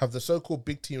 have the so-called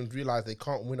big teams realised they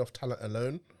can't win off talent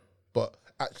alone, but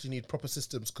actually need proper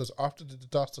systems? Because after the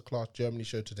disaster class Germany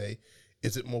showed today,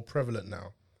 is it more prevalent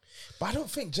now? But I don't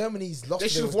think Germany's loss They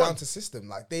today was should've won. down to system.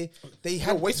 Like they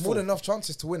had wasteful. more than enough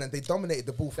chances to win, and they dominated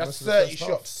the ball for That's most of the 30 first half.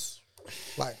 shots.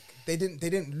 Like they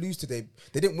didn't lose today.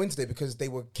 They didn't win today because they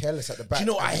were careless at the back. Do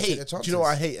you know what I and didn't take hate? their Do you know what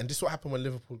I chances. hate? And this is what happened when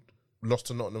Liverpool lost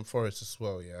to Nottingham Forest as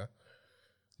well, yeah?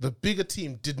 The bigger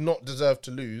team did not deserve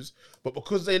to lose, but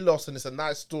because they lost and it's a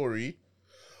nice story,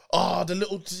 the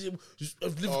little team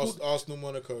of Liverpool... Arsenal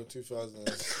Monaco 2000.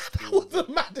 That was the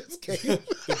maddest game.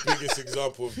 The biggest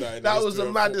example of that. In That the was the history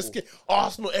of maddest football. game.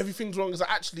 Arsenal, everything's wrong. Is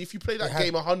actually, if you play that had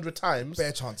game 100 times,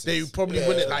 bare chances. they would probably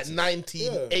win it like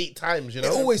 98 times, you know?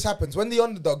 It always happens when the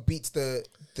underdog beats the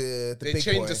They big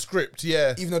changed boy. the script,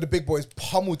 yeah. Even though the big boys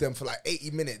pummeled them for like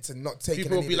 80 minutes and not taking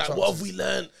People will any be of like, the what have chances. we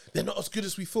learned? They're not as good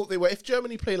as we thought they were. If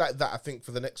Germany play like that, I think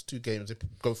for the next 2 games, they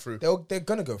go through. They're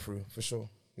gonna go through for sure.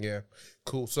 Yeah,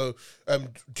 cool. So,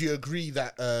 do you agree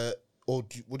that, what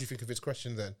do you think of his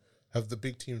question then? Have the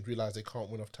big teams realised they can't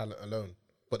win off talent alone,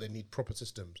 but they need proper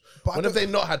systems? But I When have don't-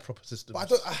 they not had proper systems?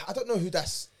 But I don't know who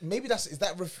that's. Maybe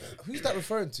who's that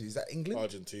referring to? Is that England?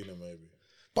 Argentina, maybe.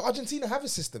 But Argentina have a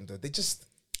system though. They just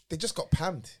got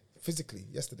pammed physically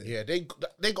yesterday. Yeah,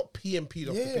 they got PMP'd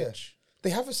off the pitch.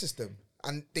 They have a system,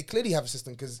 and they clearly have a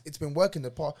system because it's been working the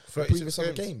 36 previous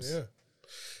other games. Yeah,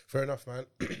 fair enough, man.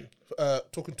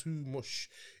 Talking too much.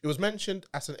 It was mentioned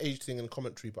as an age thing in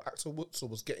commentary, but Axel Witsel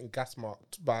was getting gas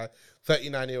marked by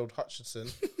 39-year-old Hutchinson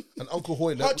and Uncle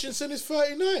Hoyler. Hutchinson is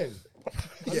 39.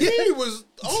 I knew he was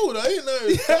old. I didn't know he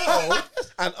was that old.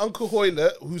 And Uncle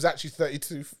Hoyler, who's actually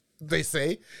 32, they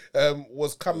say,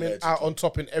 was coming Allegedly. out on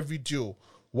top in every duel.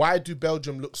 Why do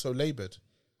Belgium look so laboured?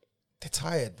 They're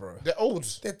tired, bro. They're old.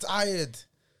 They're tired.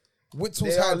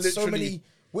 Witzel's They are had so literally- many.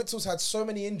 Witzel's had so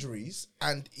many injuries,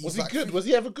 and he's Was he like good? Was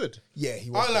he ever good? Yeah, he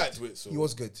was. I good. liked Witsel. He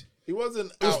was good. He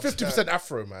wasn't. It was outstanding. 50%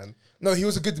 Afro, man. No, he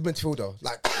was a good midfielder.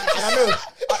 Like, and I know.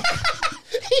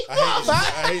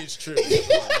 I hate his trip.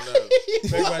 No.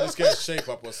 Maybe I just get a shape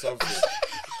up or something.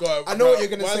 God, I know what you're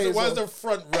gonna why say Is as why is well. the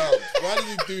front round? Why did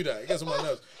he do that? It gets on my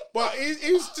nerves. But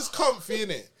he was just comfy,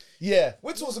 innit? Yeah.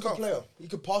 Witzel was a good player. He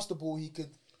could pass the ball. He could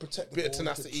protect the Bit of ball.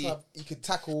 tenacity. He could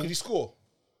tackle. Could he score?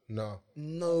 No.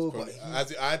 No, but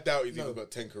I doubt he's even got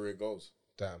 10 career goals.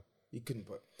 Damn. he couldn't.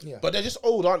 But yeah, But they're just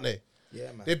old, aren't they? yeah,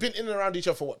 man. They've been in and around each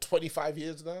other for, 25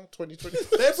 years now? 20.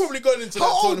 They've probably gone into How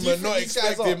that old do you tournament think not these guys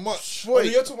expecting are? much. Oh,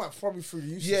 you're talking about probably through the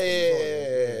youth Yeah, system yeah,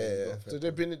 as well, yeah. So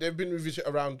they've been with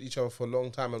around each other for a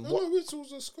long time. And what No,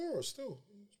 Witzel's a scorer still.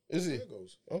 is he? There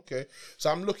goes. Okay, so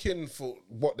I'm looking for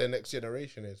what their next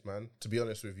generation is, man. To be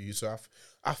honest with you, so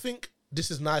I think this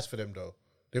is nice for them though.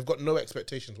 They've got no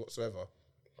expectations whatsoever.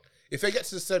 If they get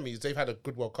to the semis, they've had a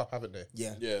good World Cup, haven't they?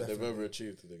 Yeah, Yeah, definitely. they've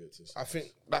overachieved if they get to this. I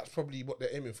think that's probably what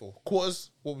they're aiming for. Quarters.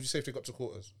 What would you say if they got to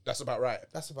quarters? That's about right.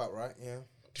 That's about right. Yeah. Do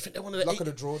you think they're one of the Luck 8? of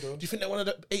the draw, though. Do you think they're one of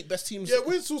the 8 best teams? Yeah,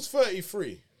 Witzel's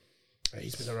 33.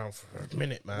 He's been around for a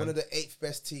minute, man. One of the 8th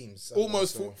best teams.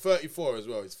 Almost So 34 as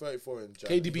well. He's 34 in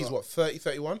January. KDB's what, 30,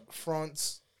 31?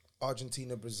 France,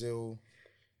 Argentina, Brazil,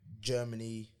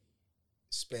 Germany,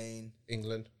 Spain,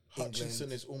 England.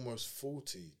 Hutchinson is almost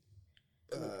 40.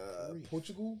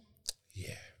 Portugal.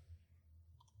 Yeah.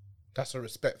 That's a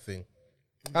respect thing.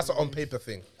 That's an on paper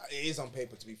thing. It is on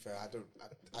paper, to be fair.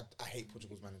 I hate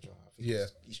Portugal's manager. I think Yeah.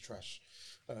 he's trash.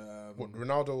 What,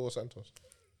 Ronaldo or Santos?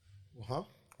 Huh?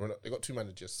 They got 2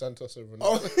 managers, Santos and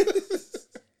Ronaldo. Oh,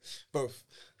 both.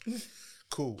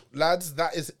 Cool. Lads,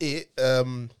 that is it.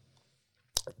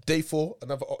 Day 4,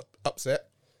 another upset.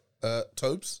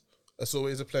 Tobes, as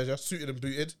always a pleasure. Suited and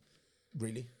booted.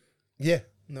 Really? Yeah.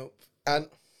 Nope. And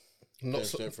Came not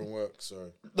straight from work,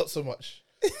 so not so much.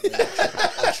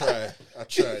 I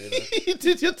try, you know. You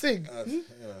did your thing. You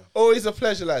know. Always a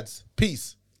pleasure, lads.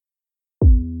 Peace.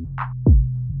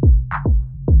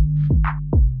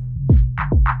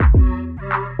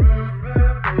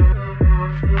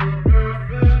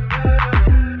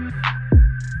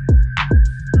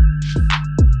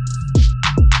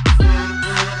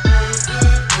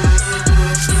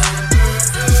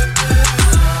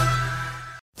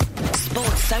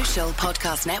 Sports Social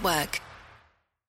Podcast Network.